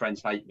All My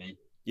Friends Hate Me,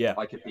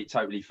 I could be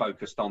totally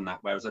focused on that.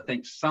 Whereas I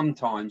think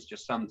sometimes,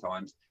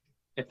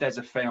 if there's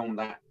a film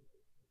that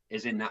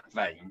is in that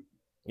vein,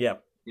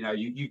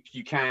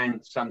 you can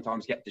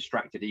sometimes get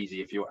distracted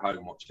easy if you're at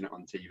home watching it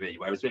on TV.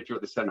 Whereas if you're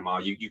at the cinema,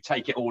 you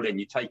take it all in,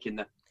 you take in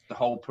the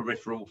whole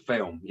peripheral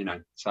film,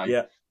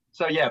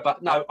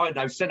 but no, I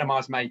know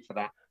cinema's made for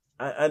that.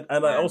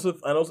 And I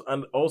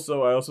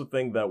also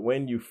think that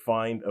when you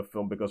find a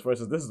film, because for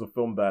instance, this is a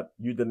film that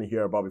you didn't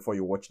hear about before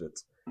you watched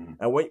it,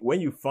 and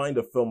when you find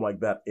a film like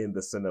that in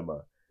the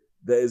cinema,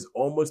 there is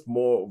almost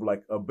more of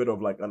like a bit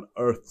of like an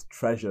earth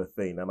treasure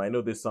thing. And I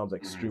know this sounds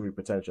extremely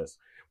pretentious,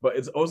 but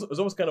it's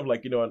almost kind of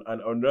like,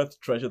 an earth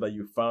treasure that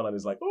you found, and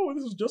it's like, oh,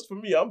 this is just for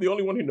me. I'm the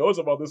only one who knows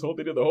about this whole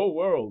thing in the whole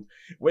world,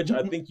 which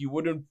I think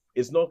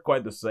it's not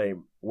quite the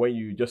same when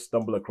you just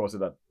stumble across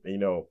it at,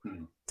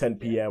 10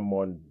 p.m.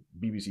 on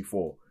BBC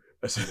 4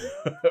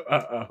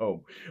 at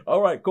home.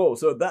 All right, cool.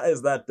 So that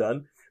is that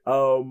done.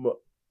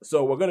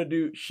 So we're going to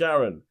do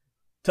Sharon.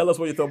 Tell us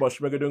what you thought about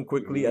Schmigadoon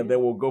quickly, and then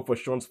we'll go for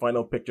Sean's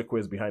final picture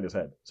quiz behind his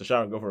head. So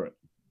Sharon, go for it.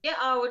 Yeah,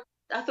 I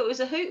thought it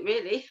was a hoot,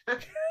 really.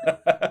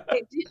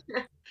 I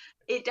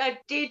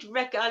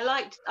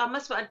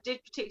did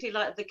particularly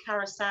like the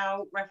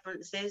carousel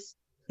references.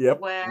 Yep.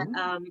 Where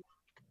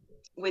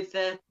with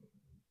the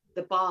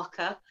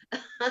Barker,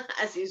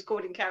 as he was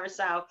called in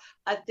Carousel,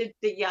 I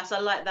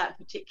like that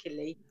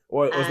particularly.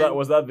 Or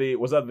was that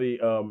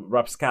the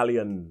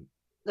rapscallion?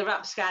 The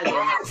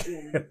rapscallion.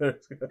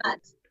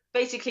 That's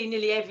basically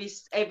nearly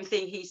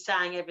everything he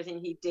sang, everything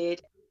he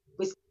did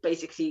was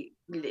basically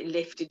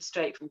lifted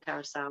straight from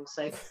Carousel.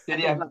 So did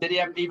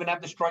he even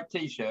have the striped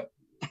t-shirt?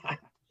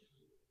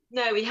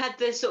 No, he had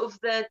the sort of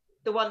the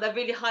the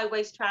really high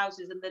waist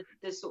trousers and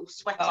the sort of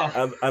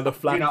sweater. And the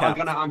flat cap.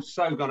 I'm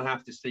so gonna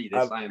have to see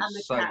this. I am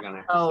so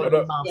gonna have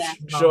to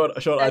see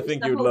it. Sean, I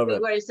think you'd love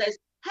it. Where he says,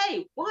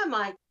 "Hey, why am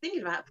I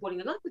thinking about falling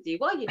in love with you?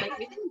 Why are you making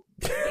me think?"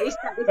 It's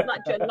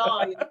like a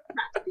line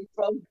practically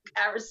from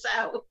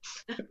Carousel.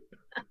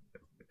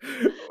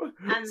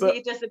 And so,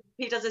 he does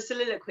a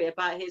soliloquy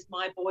about his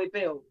My Boy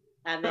Bill,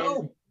 and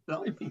then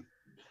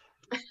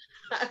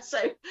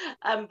so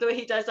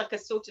he does like a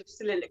sort of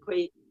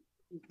soliloquy,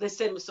 the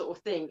same sort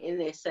of thing in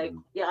this. So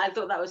yeah, I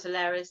thought that was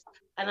hilarious.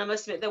 And I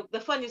must admit,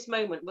 the funniest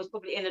moment was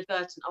probably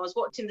inadvertent. I was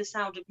watching the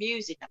Sound of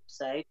Music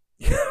episode,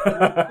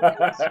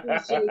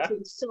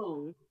 excruciating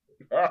song,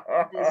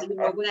 as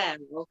you're aware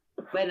of,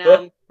 when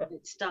it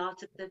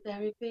started at the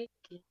very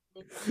beginning,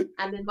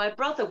 and then my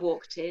brother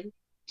walked in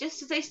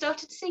just as they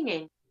started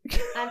singing,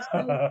 and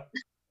so,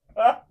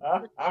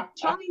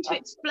 trying to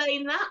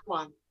explain that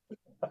one.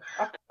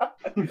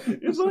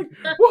 It's like,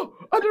 well,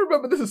 I don't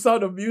remember this is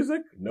Sound of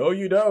Music. No,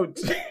 you don't.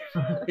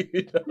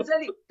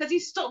 Because he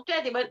stopped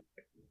dead. He went,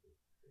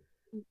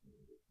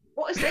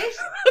 "What is this?"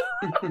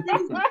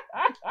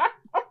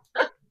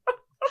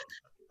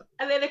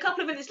 And then a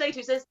couple of minutes later,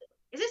 he says,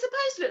 "Is it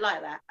supposed to look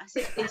like that?" I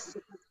said, "Yes, it's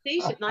a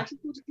pastiche of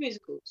 1940s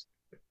musicals."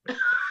 I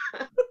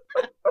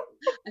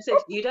said,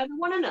 "You don't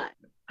want to know."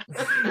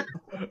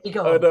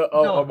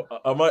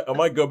 I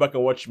might go back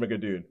and watch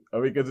Schmigadoon. I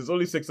mean, because it's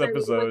only 6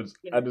 episodes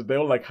and they're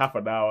all like half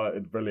an hour.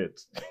 It's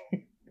brilliant.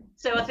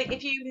 So I think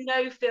if you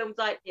know films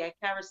like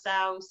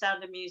Carousel,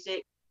 Sound of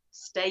Music,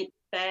 State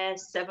Fair,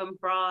 Seven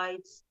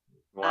Brides,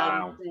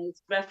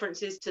 there's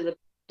references to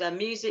the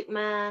Music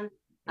Man.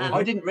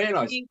 I didn't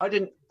realise. I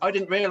didn't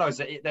realise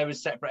that there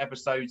was separate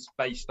episodes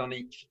based on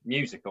each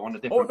musical on a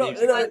different.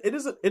 musical. No, it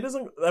isn't. It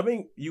isn't. I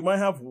mean, you might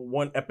have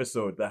one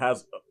episode that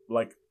has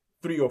like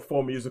 3 or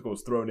 4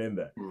 musicals thrown in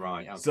there.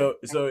 Right. Okay. So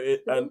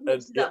it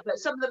but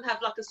some of them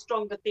have like a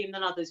stronger theme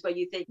than others, where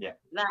you think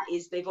that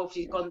is they've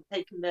obviously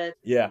taken the.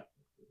 I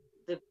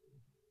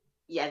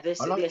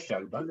like the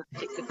show, but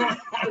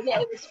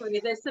it was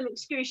funny. There's some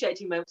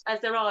excruciating moments, as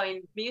there are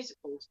in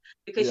musicals,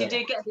 because you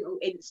do get a little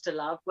insta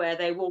love where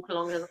they walk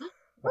along and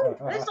oh,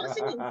 they're not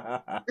singing.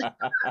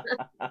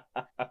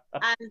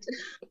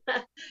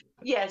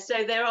 And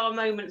so there are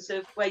moments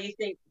of where you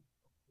think,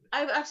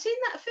 I've seen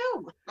that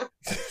film.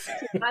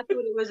 I thought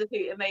it was a hoot.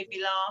 It made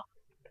me laugh.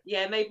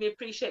 Yeah, it made me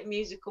appreciate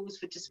musicals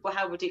for just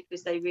how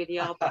ridiculous they really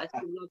are, but I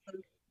still love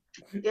them.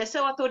 Yeah,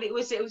 so I thought it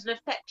was an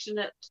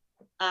affectionate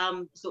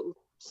sort of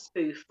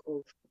spoof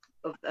of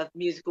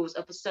musicals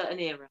of a certain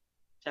era,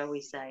 shall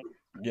we say.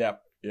 Yeah,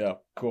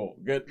 cool,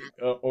 good.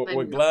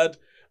 We're glad.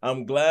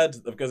 I'm glad,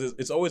 because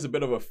it's always a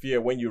bit of a fear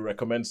when you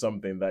recommend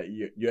something that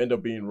you end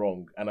up being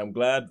wrong, and I'm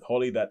glad,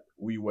 Holly, that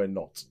we were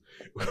not.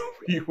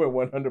 We were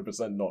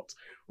 100% not.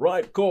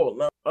 Right, cool.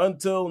 Now,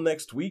 until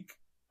next week,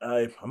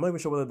 I'm not even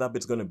sure whether that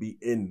bit's going to be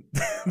in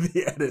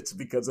the edits,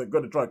 because I'm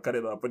going to try and cut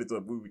it out and put it to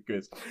a movie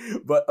quiz.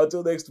 But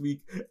until next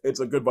week, it's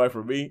a goodbye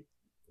from me.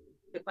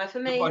 Goodbye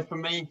from me. Goodbye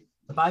from me.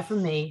 Goodbye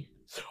from me.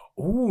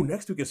 Ooh,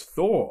 next week is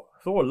Thor.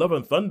 Thor, Love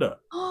and Thunder.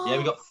 Yeah,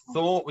 we got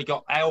Thor. We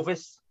got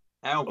Elvis.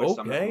 I'm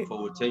looking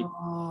forward to.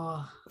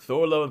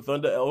 Thor, Love and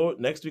Thunder. Oh,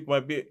 next week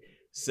might be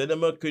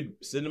cinema could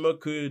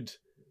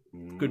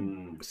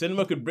bring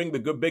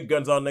the big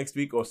guns on next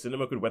week, or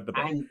cinema could wet the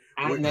bed.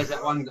 And there's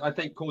that one I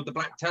think called The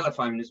Black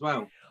Telephone as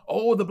well.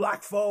 Oh, The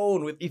Black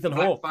Phone with Ethan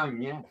Hawke. Black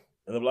Phone, yeah.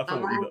 And The Black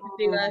Phone. I have to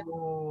do a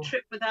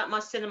trip without my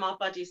cinema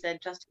buddies then,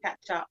 just to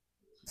catch up.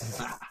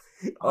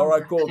 All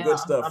right, cool, good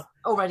stuff.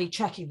 I'm already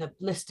checking the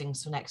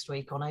listings for next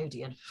week on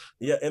Odeon.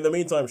 Yeah, in the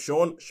meantime,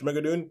 Sean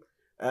Schmigadoon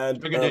and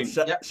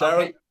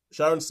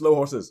Sharon Slow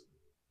Horses.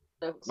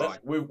 Right.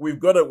 We've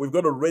got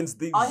to rinse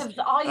these.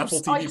 Apple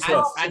TV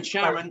Plus and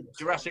Sharon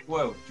Jurassic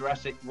World as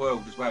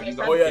well. You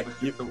got give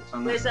us your thoughts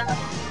on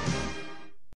that.